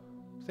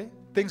 See?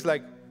 Things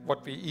like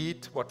what we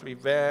eat, what we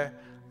wear,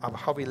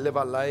 how we live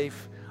our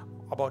life,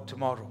 about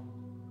tomorrow.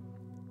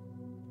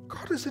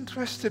 God is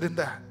interested in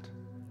that.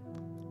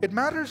 It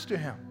matters to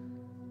Him.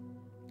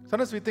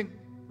 Sometimes we think,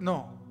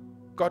 no,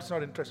 God's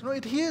not interested. No,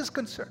 He is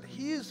concerned.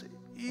 He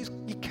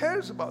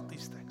cares about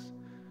these things.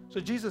 So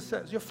Jesus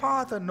says, your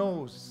Father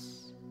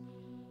knows.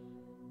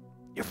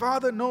 Your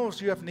Father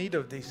knows you have need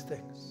of these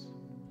things.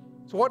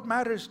 So what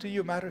matters to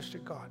you matters to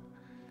God.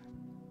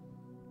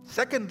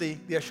 Secondly,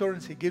 the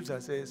assurance He gives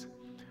us is,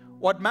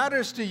 what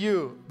matters to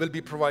you will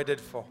be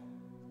provided for.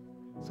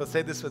 So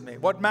say this with me.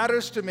 What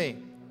matters to me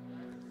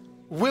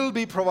will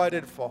be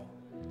provided for.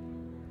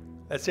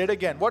 Let's say it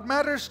again. What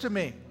matters to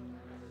me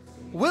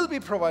will be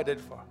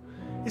provided for.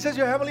 He says,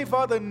 your Heavenly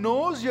Father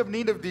knows you have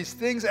need of these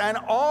things, and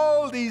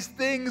all these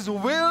things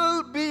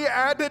will be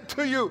added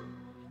to you.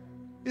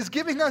 He's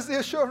giving us the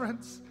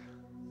assurance.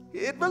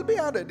 It will be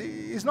added.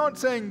 He's not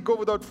saying go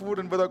without food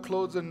and without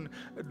clothes and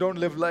don't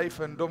live life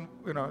and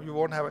you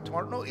won't have it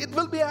tomorrow. No, it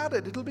will be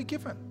added. It will be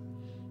given.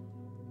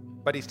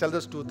 But He tells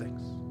us two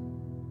things.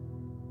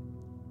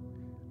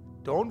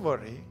 Don't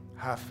worry,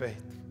 have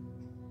faith.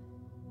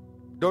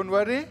 Don't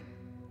worry,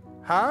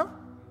 have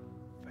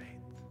faith.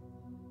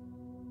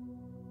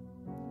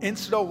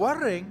 Instead of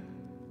worrying,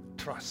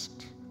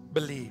 trust,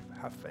 believe,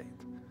 have faith.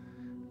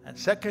 And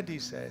second, He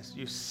says,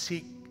 you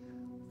seek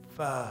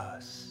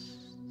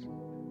first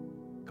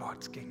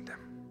God's kingdom.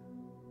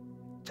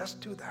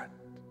 Just do that.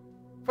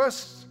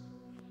 First,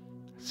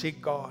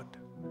 seek God.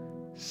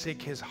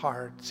 Seek His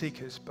heart. Seek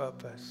His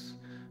purpose.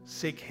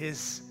 Seek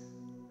His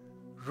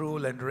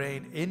rule and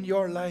reign in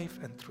your life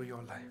and through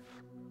your life.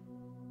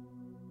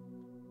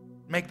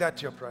 Make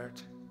that your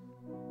priority.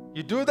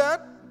 You do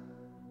that,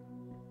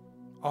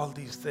 all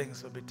these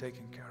things will be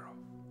taken care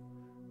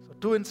of. So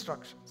 2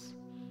 instructions.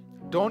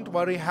 Don't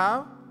worry,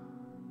 have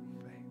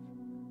faith.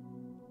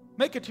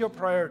 Make it your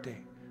priority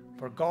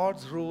for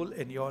God's rule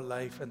in your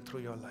life and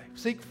through your life.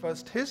 Seek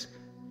first His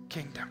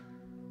kingdom.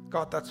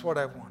 God, that's what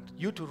I want.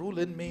 You to rule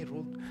in me,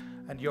 rule,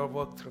 and your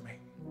work through me.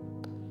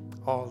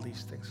 All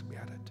these things will be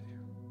added to you.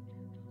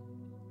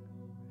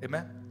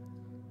 Amen?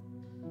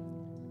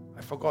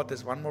 I forgot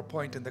there's one more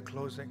point in the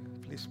closing.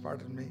 Please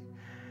pardon me.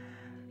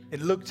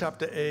 In Luke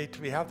chapter 8,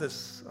 we have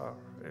this,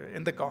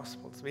 in the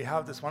Gospels, we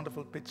have this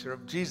wonderful picture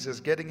of Jesus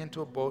getting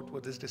into a boat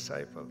with His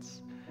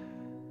disciples.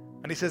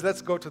 And He says,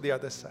 let's go to the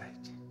other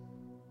side.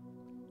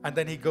 And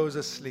then He goes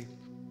asleep,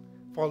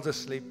 falls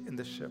asleep in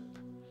the ship.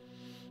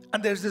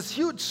 And there's this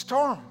huge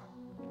storm.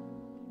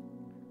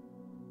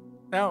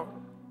 Now,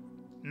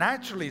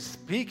 naturally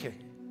speaking,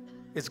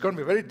 it's going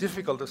to be very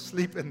difficult to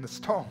sleep in the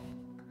storm.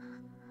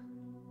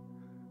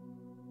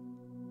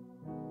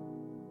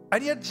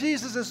 And yet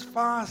Jesus is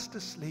fast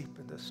asleep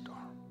in the storm.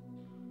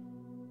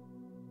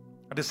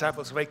 The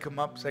disciples wake Him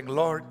up saying,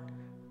 Lord,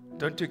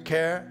 don't you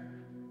care?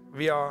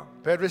 We are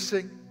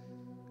perishing.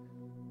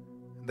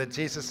 And then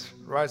Jesus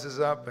rises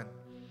up and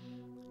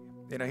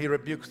He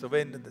rebukes the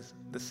wind and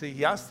the sea.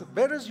 He asks them,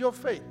 where is your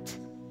faith?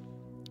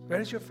 Where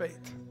is your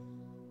faith?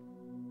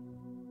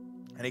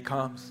 And He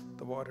calms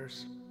the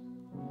waters.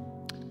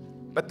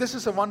 But this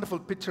is a wonderful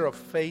picture of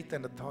faith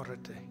and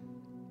authority.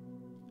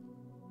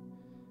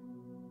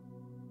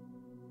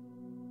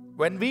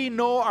 When we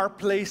know our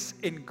place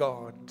in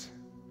God,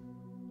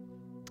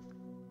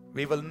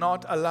 we will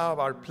not allow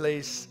our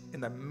place in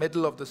the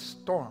middle of the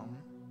storm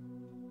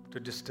to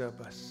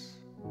disturb us.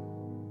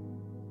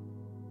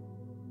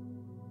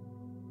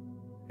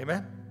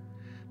 Amen?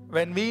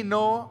 When we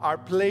know our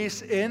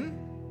place in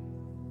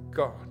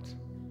God,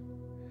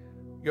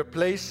 your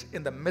place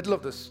in the middle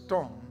of the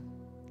storm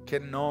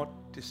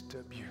cannot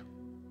disturb you.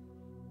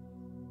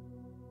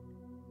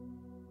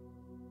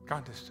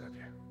 Can't disturb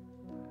you.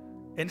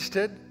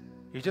 Instead,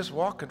 you just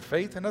walk in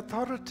faith and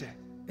authority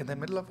in the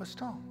middle of a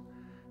storm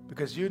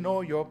because you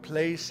know your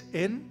place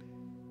in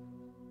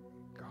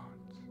God.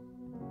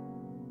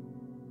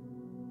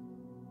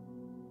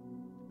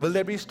 Will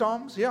there be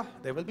storms? Yeah,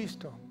 there will be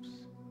storms.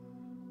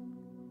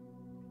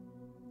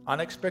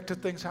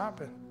 Unexpected things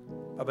happen.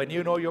 But when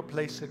you know your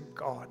place in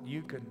God,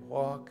 you can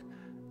walk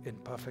in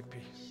perfect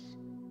peace.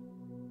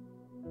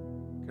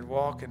 You can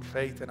walk in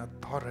faith and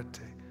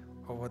authority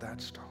over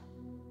that storm.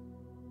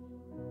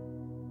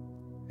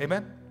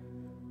 Amen?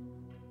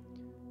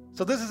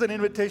 So this is an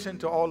invitation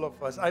to all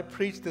of us. I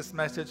preach this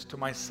message to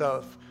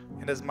myself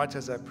in as much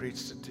as I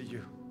preached it to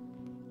you.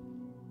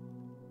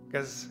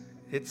 Because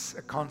it's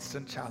a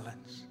constant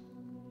challenge.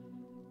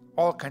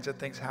 All kinds of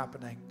things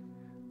happening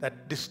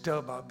that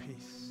disturb our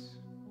peace.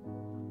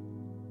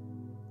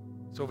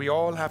 So we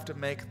all have to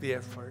make the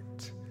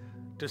effort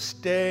to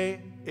stay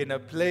in a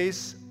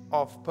place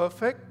of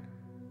perfect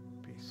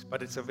peace.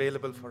 But it's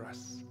available for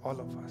us, all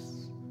of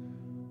us.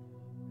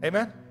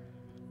 Amen?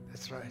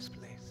 Let's rise,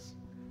 please.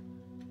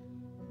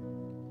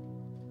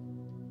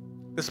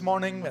 This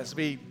morning, as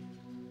we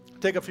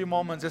take a few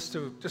moments just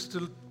to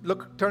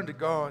turn to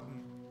God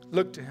and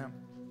look to Him.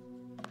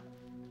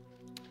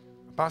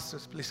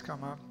 Pastors, please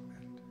come up.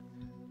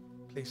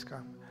 And Please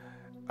come.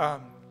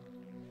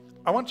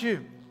 I want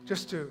you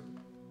just to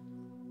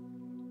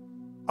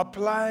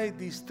apply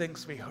these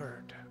things we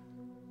heard.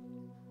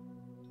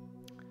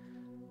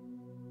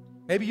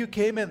 Maybe you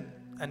came in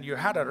and you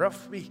had a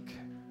rough week.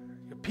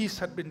 Your peace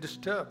had been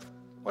disturbed.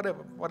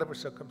 Whatever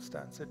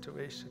circumstance,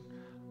 situation,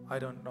 I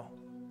don't know.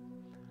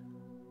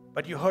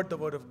 But you heard the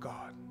word of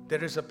God.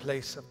 There is a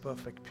place of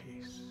perfect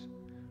peace.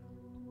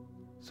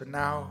 So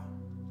now,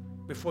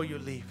 before you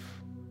leave,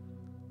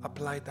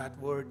 apply that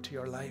word to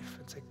your life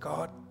and say,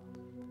 God,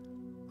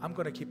 I'm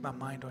going to keep my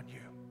mind on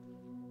you.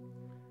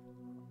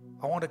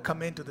 I want to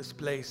come into this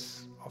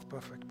place of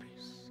perfect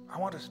peace. I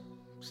want to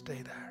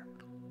stay there.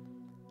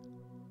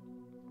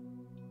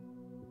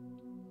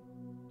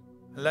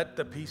 Let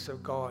the peace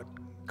of God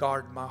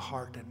guard my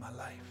heart and my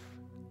life.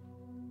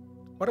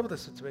 Whatever the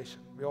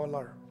situation, we all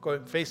are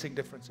facing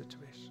different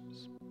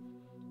situations.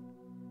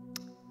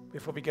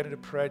 Before we get into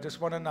prayer,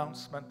 just one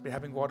announcement. We're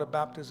having water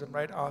baptism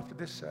right after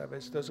this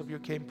service. Those of you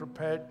who came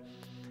prepared,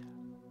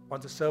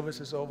 once the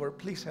service is over,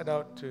 please head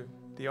out to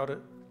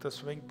the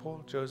swimming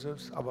pool.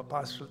 Joseph's, our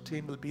pastoral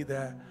team will be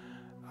there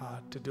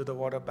to do the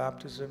water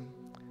baptism.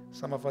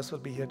 Some of us will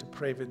be here to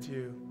pray with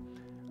you.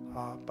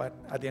 But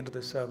at the end of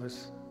the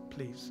service,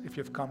 please, if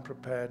you've come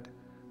prepared,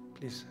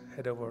 please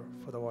head over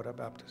for the water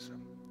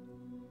baptism.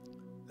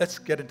 Let's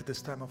get into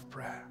this time of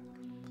prayer.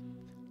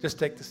 Just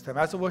take this time.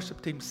 As the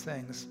worship team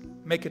sings,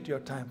 make it your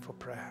time for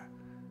prayer.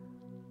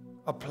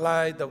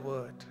 Apply the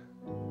word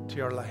to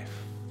your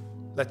life.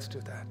 Let's do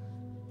that.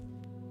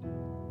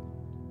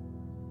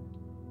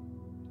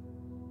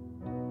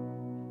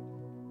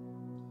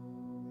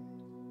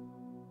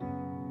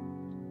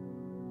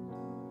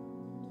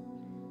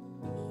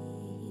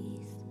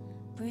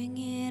 Bring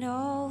it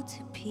all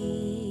to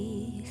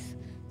peace.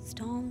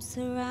 Storms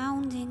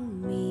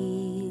surrounding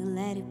me,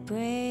 let it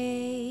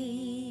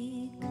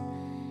break.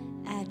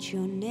 At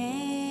your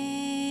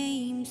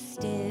name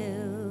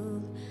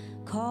still,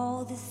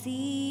 call the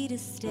sea to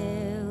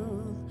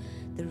still,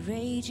 the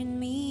rage in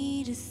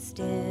me to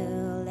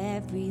still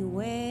every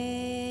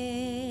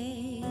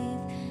wave.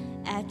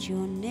 At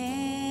your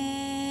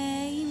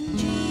name,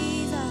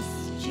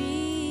 Jesus,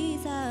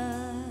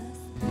 Jesus,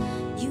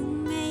 you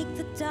make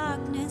the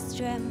darkness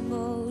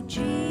tremble.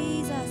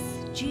 Jesus,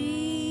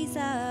 Jesus,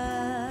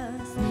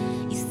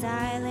 you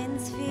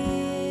silence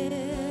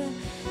fear.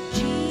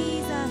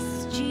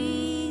 Jesus,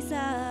 Jesus,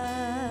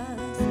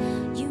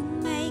 you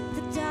make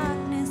the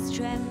darkness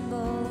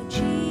tremble.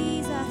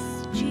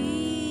 Jesus,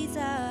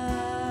 Jesus,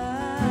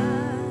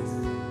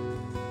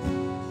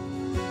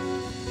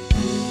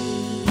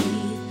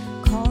 breathe,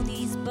 call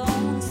these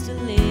bones to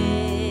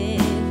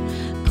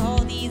live, call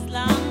these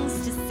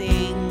lungs to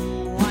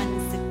sing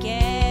once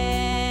again.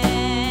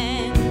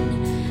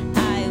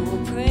 I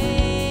will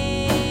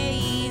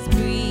praise,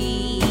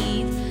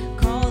 breathe,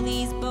 call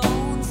these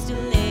bones to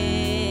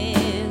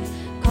live,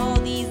 call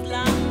these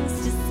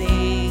lungs to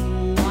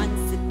sing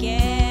once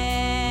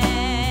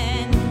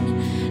again.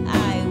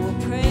 I will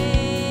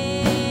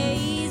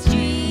praise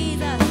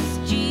Jesus,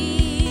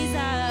 Jesus,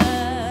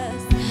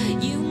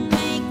 you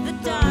make the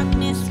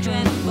darkness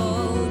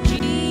tremble.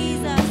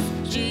 Jesus,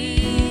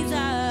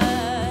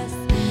 Jesus,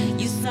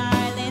 you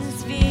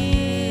silence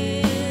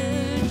fear.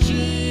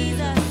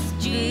 Jesus,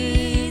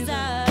 Jesus,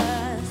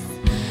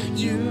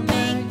 you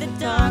make the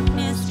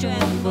darkness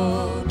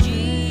tremble.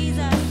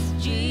 Jesus,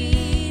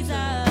 Jesus,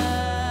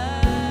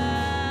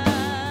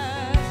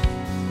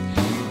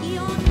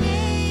 your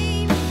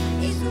name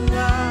is a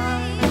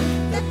light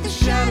that the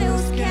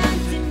shadows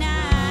can't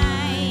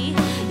deny.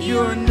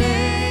 Your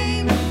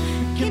name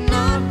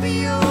cannot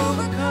be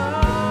overcome.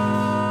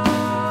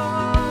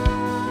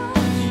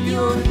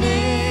 Your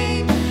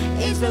name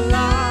is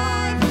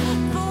alive,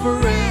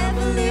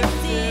 forever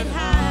lifted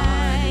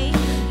high.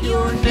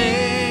 Your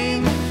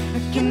name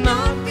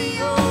cannot be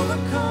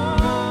overcome.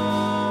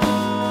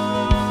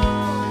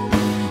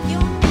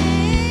 Your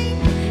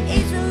name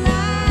is a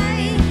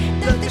light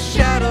that the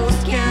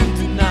shadows can't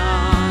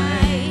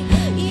deny.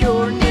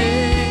 Your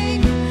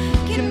name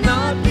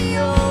cannot be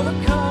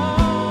overcome.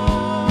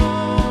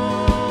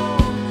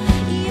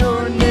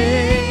 Your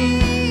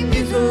name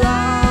is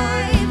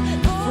alive,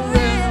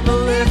 forever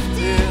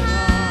lifted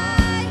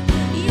high.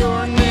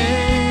 Your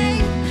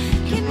name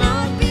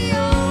cannot be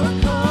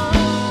overcome.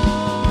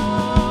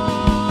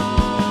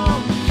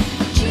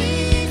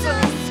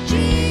 Jesus,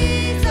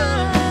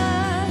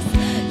 Jesus,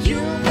 you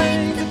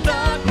make the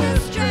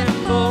darkness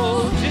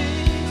tremble.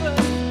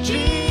 Jesus,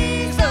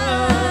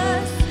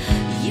 Jesus,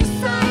 you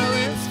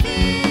silence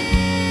fear.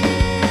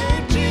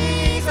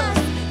 Jesus,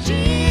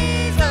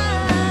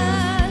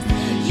 Jesus,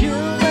 you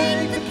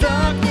make the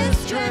darkness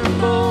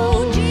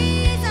tremble.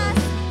 Jesus,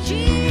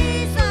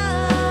 Jesus.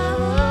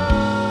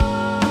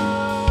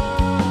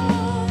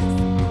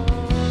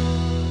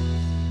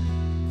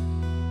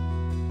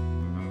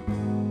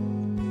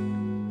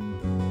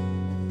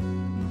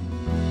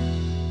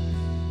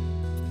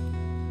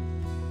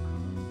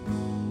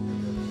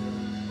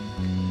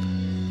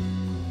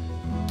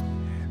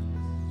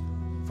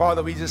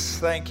 Father, we just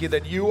thank you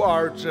that you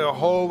are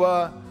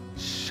Jehovah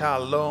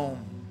Shalom.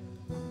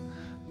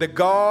 The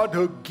God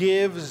who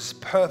gives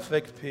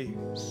perfect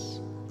peace.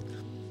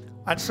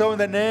 And so in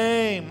the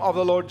name of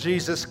the Lord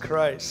Jesus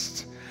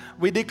Christ,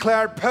 we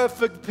declare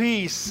perfect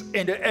peace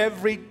into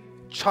every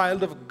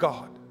child of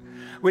God.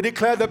 We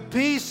declare the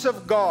peace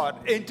of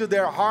God into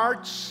their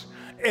hearts,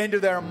 into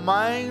their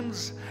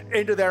minds,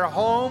 into their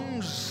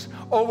homes,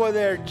 over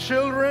their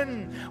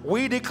children.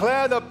 We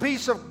declare the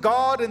peace of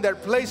God in their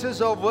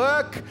places of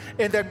work,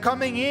 in their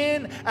coming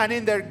in and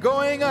in their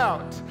going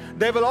out.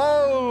 They will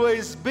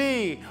always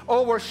be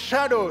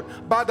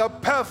overshadowed by the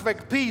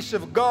perfect peace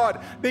of God,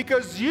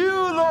 because you,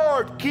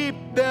 Lord, keep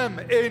them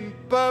in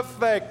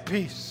perfect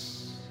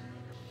peace.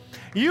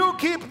 You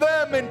keep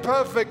them in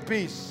perfect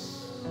peace.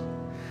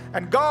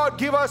 And God,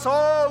 give us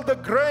all the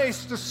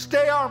grace to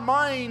stay our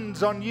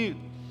minds on you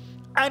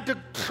and to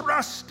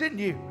trust in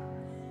you.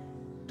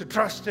 To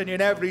trust in you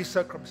in every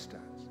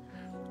circumstance.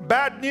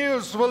 Bad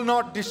news will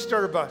not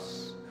disturb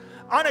us.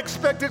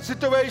 Unexpected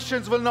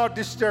situations will not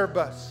disturb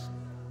us.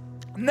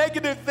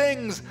 Negative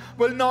things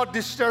will not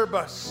disturb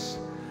us,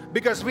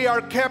 because we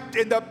are kept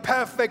in the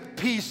perfect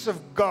peace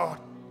of God.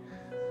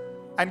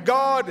 And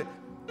God,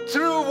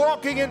 through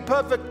walking in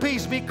perfect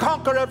peace, we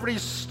conquer every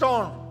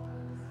storm.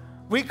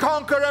 We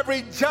conquer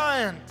every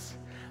giant.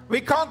 We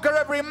conquer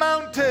every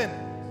mountain,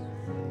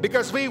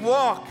 because we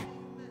walk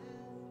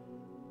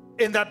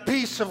in that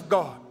peace of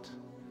God.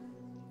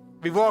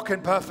 We walk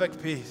in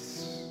perfect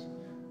peace.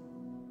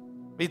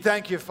 We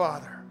thank you,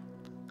 Father.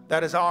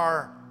 That is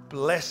our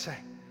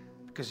blessing,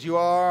 because you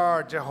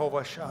are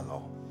Jehovah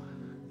Shalom.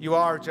 You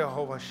are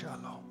Jehovah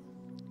Shalom.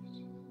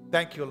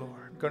 Thank you,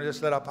 Lord. I'm going to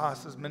just let our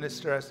pastors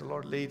minister as the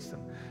Lord leads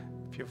them.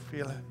 If you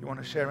feel it, you want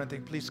to share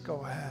anything, please go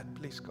ahead.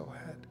 Please go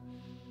ahead.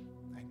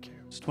 Thank you.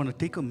 Just want to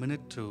take a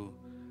minute to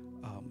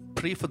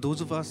pray for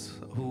those of us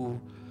who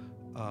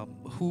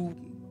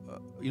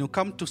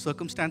come to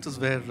circumstances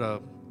where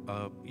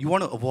you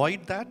want to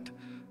avoid that,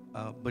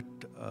 but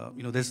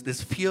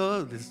there's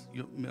fear. There's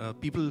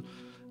people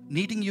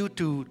needing you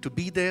to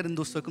be there in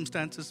those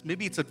circumstances.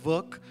 Maybe it's at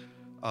work.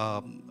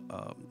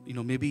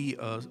 Maybe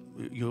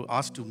you're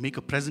asked to make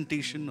a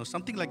presentation or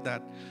something like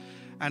that,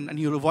 and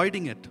you're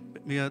avoiding it.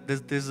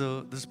 There's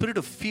a spirit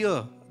of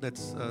fear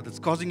that's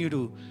causing you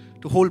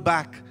to hold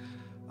back.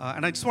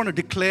 And I just want to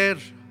declare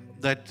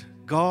that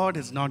God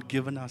has not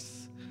given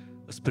us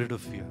a spirit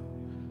of fear,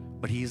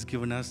 but He has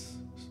given us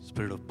a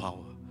spirit of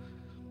power.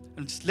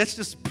 And let's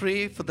just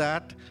pray for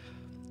that.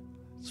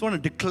 I just want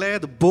to declare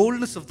the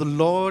boldness of the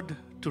Lord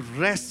to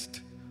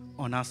rest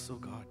on us, O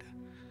God.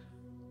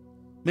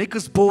 Make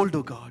us bold,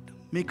 O God.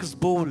 Make us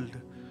bold.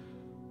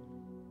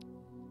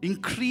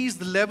 Increase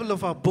the level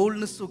of our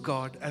boldness, O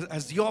God,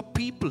 as your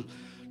people,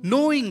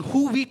 knowing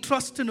who we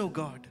trust in, O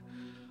God.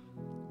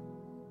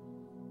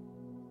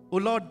 O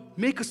Lord,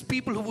 make us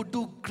people who would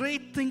do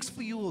great things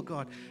for you, O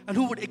God, and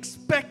who would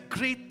expect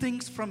great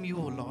things from you,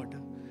 O Lord.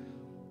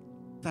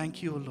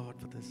 Thank you, O Lord,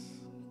 for this.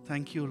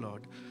 Thank you, O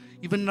Lord.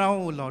 Even now,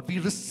 O Lord, we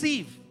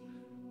receive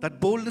that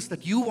boldness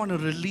that you want to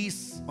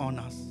release on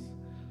us.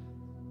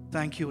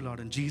 Thank you, O Lord,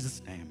 in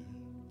Jesus' name.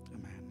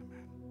 Amen.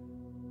 Amen.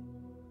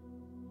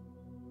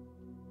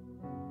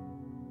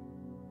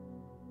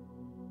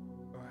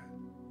 Go ahead.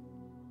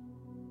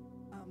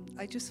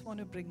 I just want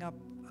to bring up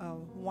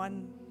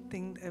one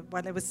thing.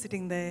 While I was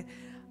sitting there,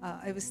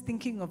 I was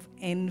thinking of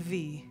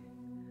envy.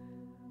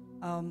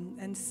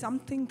 And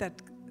something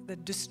that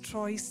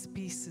destroys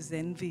peace is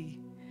envy.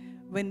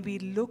 When we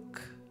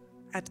look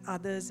at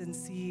others and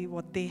see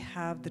what they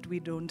have that we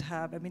don't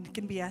have. I mean, it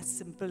can be as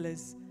simple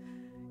as,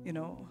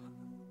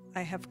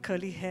 I have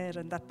curly hair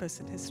and that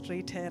person has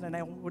straight hair and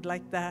I would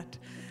like that.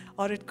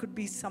 Or it could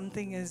be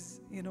something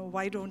as,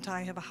 why don't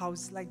I have a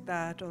house like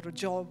that, or a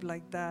job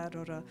like that,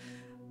 or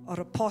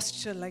a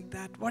posture like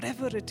that,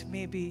 whatever it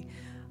may be.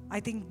 I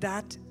think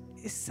that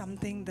is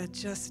something that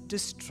just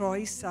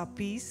destroys our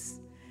peace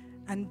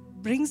and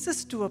brings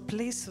us to a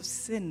place of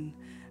sin,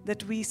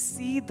 that we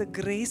see the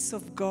grace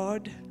of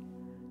God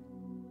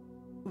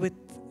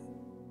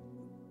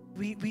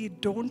we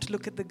don't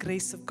look at the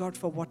grace of God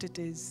for what it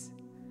is.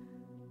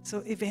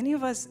 So if any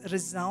of us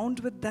resound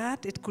with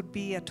that, it could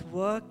be at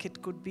work,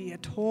 it could be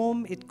at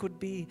home, it could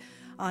be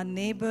our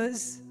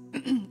neighbors,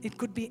 it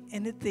could be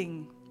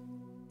anything.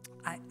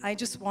 I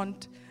just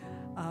want,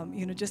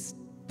 just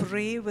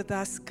pray with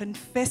us,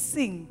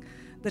 confessing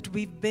that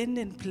we've been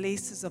in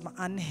places of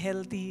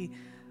unhealthy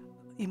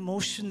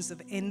emotions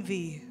of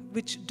envy,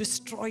 which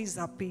destroys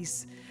our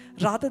peace.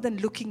 Rather than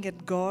looking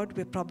at God,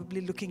 we're probably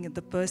looking at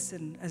the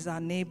person as our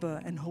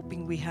neighbor and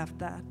hoping we have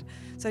that.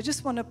 So I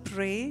just want to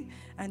pray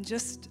and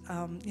just,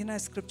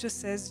 as Scripture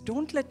says,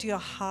 don't let your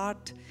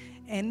heart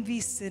envy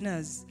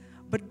sinners,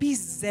 but be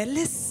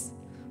zealous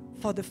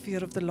for the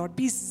fear of the Lord.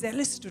 Be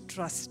zealous to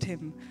trust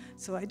Him.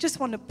 So I just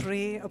want to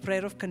pray a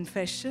prayer of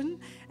confession,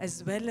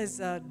 as well as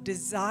a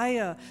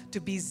desire to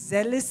be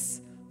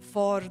zealous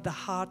for the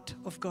heart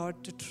of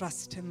God to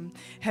trust Him.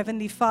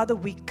 Heavenly Father,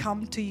 we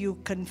come to you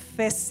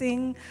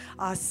confessing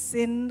our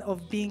sin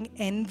of being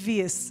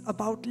envious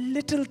about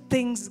little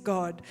things,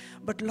 God.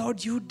 But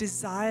Lord, you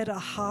desire a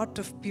heart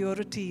of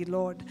purity,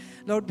 Lord.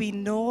 Lord, we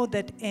know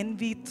that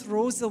envy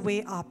throws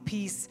away our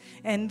peace.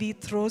 Envy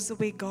throws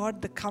away,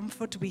 God, the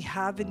comfort we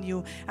have in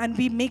you. And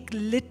we make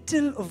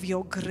little of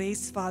your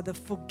grace, Father.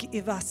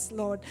 Forgive us,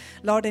 Lord.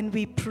 Lord, and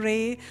we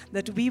pray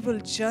that we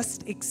will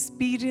just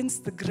experience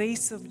the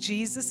grace of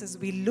Jesus as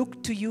we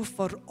look to you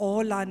for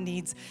all our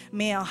needs.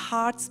 May our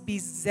hearts be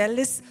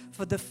zealous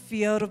for the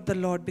fear of the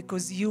Lord,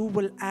 because you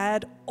will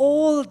add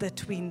all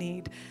that we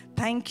need.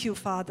 Thank you,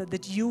 Father,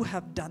 that you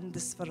have done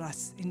this for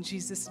us. In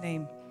Jesus'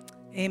 name,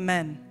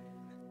 amen.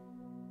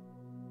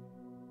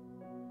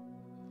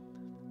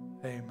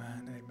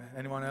 Amen, amen.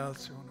 Anyone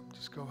else? You want to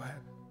just go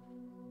ahead?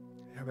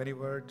 You have any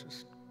word?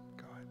 Just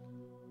go ahead.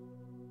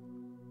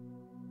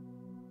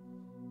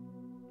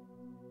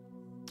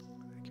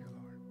 Thank you,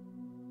 Lord.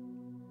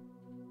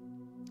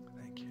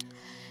 Thank you.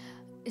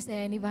 Is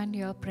there anyone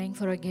you're praying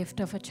for a gift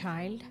of a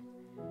child?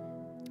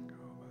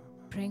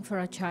 Praying for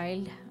a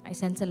child, I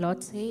sense the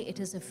Lord say it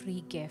is a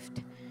free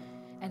gift.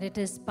 And it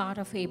is part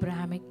of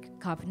Abrahamic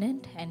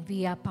covenant, and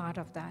we are part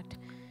of that.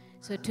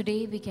 So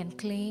today we can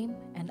claim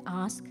and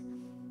ask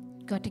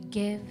God to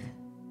give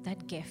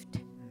that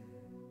gift.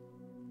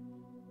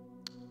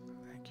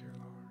 Thank you,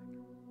 Lord.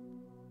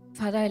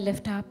 Father, I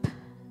lift up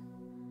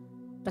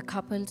the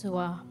couples who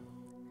are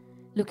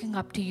looking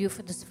up to you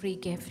for this free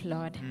gift,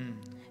 Lord.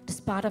 It is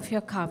part of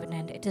your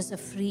covenant. It is a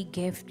free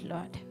gift,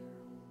 Lord.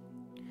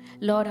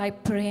 Lord, I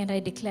pray and I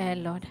declare,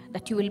 Lord,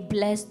 that you will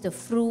bless the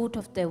fruit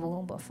of their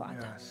womb, oh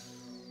Father. Yes.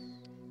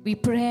 We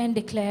pray and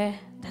declare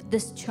that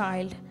this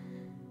child,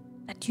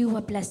 that you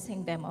are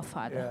blessing them, oh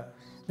Father,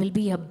 will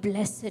be a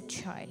blessed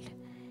child.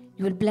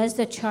 You will bless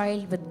the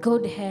child with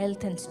good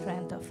health and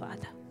strength, oh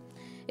Father.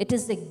 It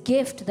is a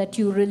gift that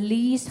you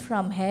release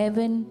from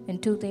heaven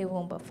into their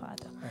womb, oh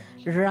Father.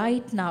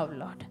 Right now,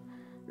 Lord.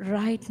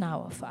 Right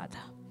now, oh Father.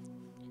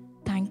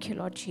 Thank you,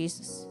 Lord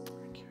Jesus,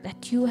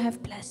 that you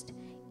have blessed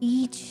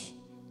each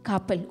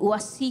couple who are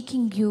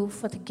seeking you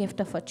for the gift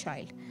of a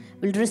child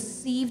will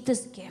receive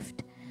this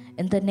gift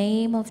in the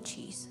name of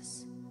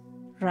Jesus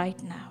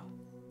right now.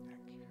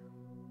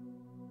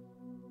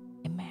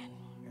 Amen.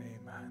 Amen,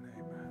 amen,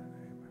 amen.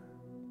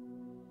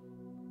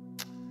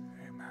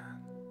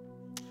 Amen,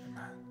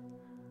 amen.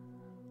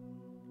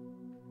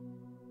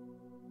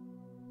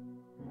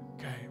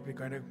 Okay, we're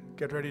going to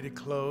get ready to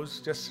close.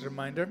 Just a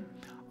reminder,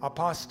 our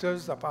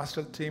pastors, our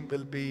pastoral team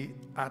will be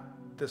at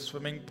the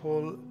swimming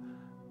pool.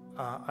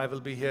 I will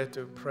be here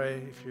to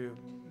pray if you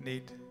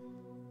need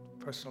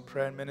personal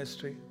prayer and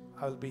ministry.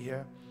 I will be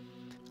here.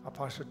 Our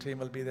pastoral team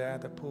will be there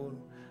at the pool.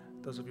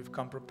 Those of you who've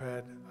come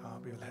prepared,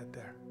 we will head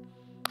there.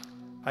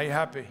 Are you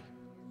happy?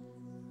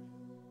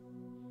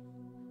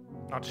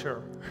 Not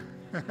sure.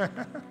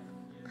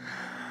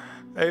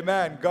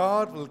 Amen.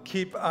 God will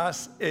keep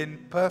us in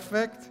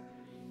perfect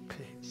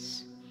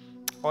peace.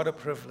 What a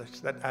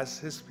privilege that as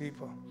His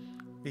people,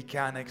 we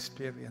can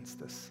experience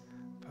this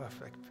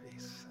perfect peace.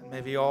 And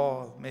may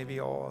we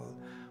all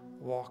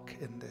walk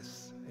in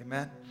this.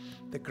 Amen.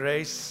 The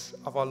grace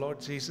of our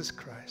Lord Jesus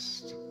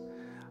Christ,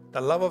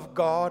 the love of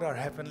God, our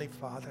Heavenly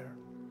Father,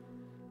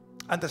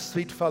 and the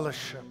sweet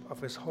fellowship of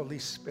His Holy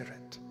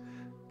Spirit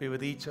be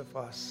with each of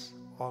us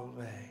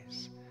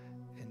always.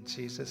 In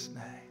Jesus'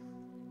 name,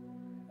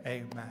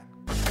 amen.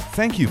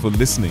 Thank you for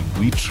listening.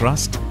 We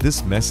trust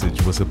this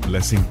message was a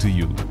blessing to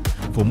you.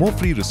 For more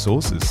free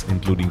resources,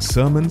 including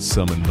sermons,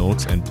 sermon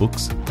notes, and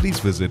books, please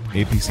visit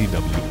apcwo.org.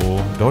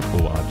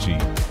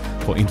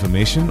 For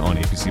information on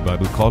APC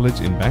Bible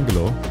College in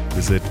Bangalore,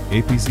 visit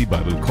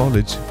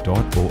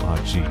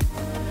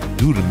apcbiblecollege.org.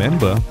 Do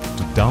remember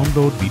to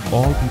download the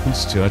All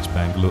People's Church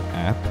Bangalore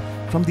app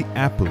from the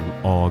Apple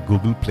or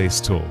Google Play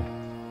Store.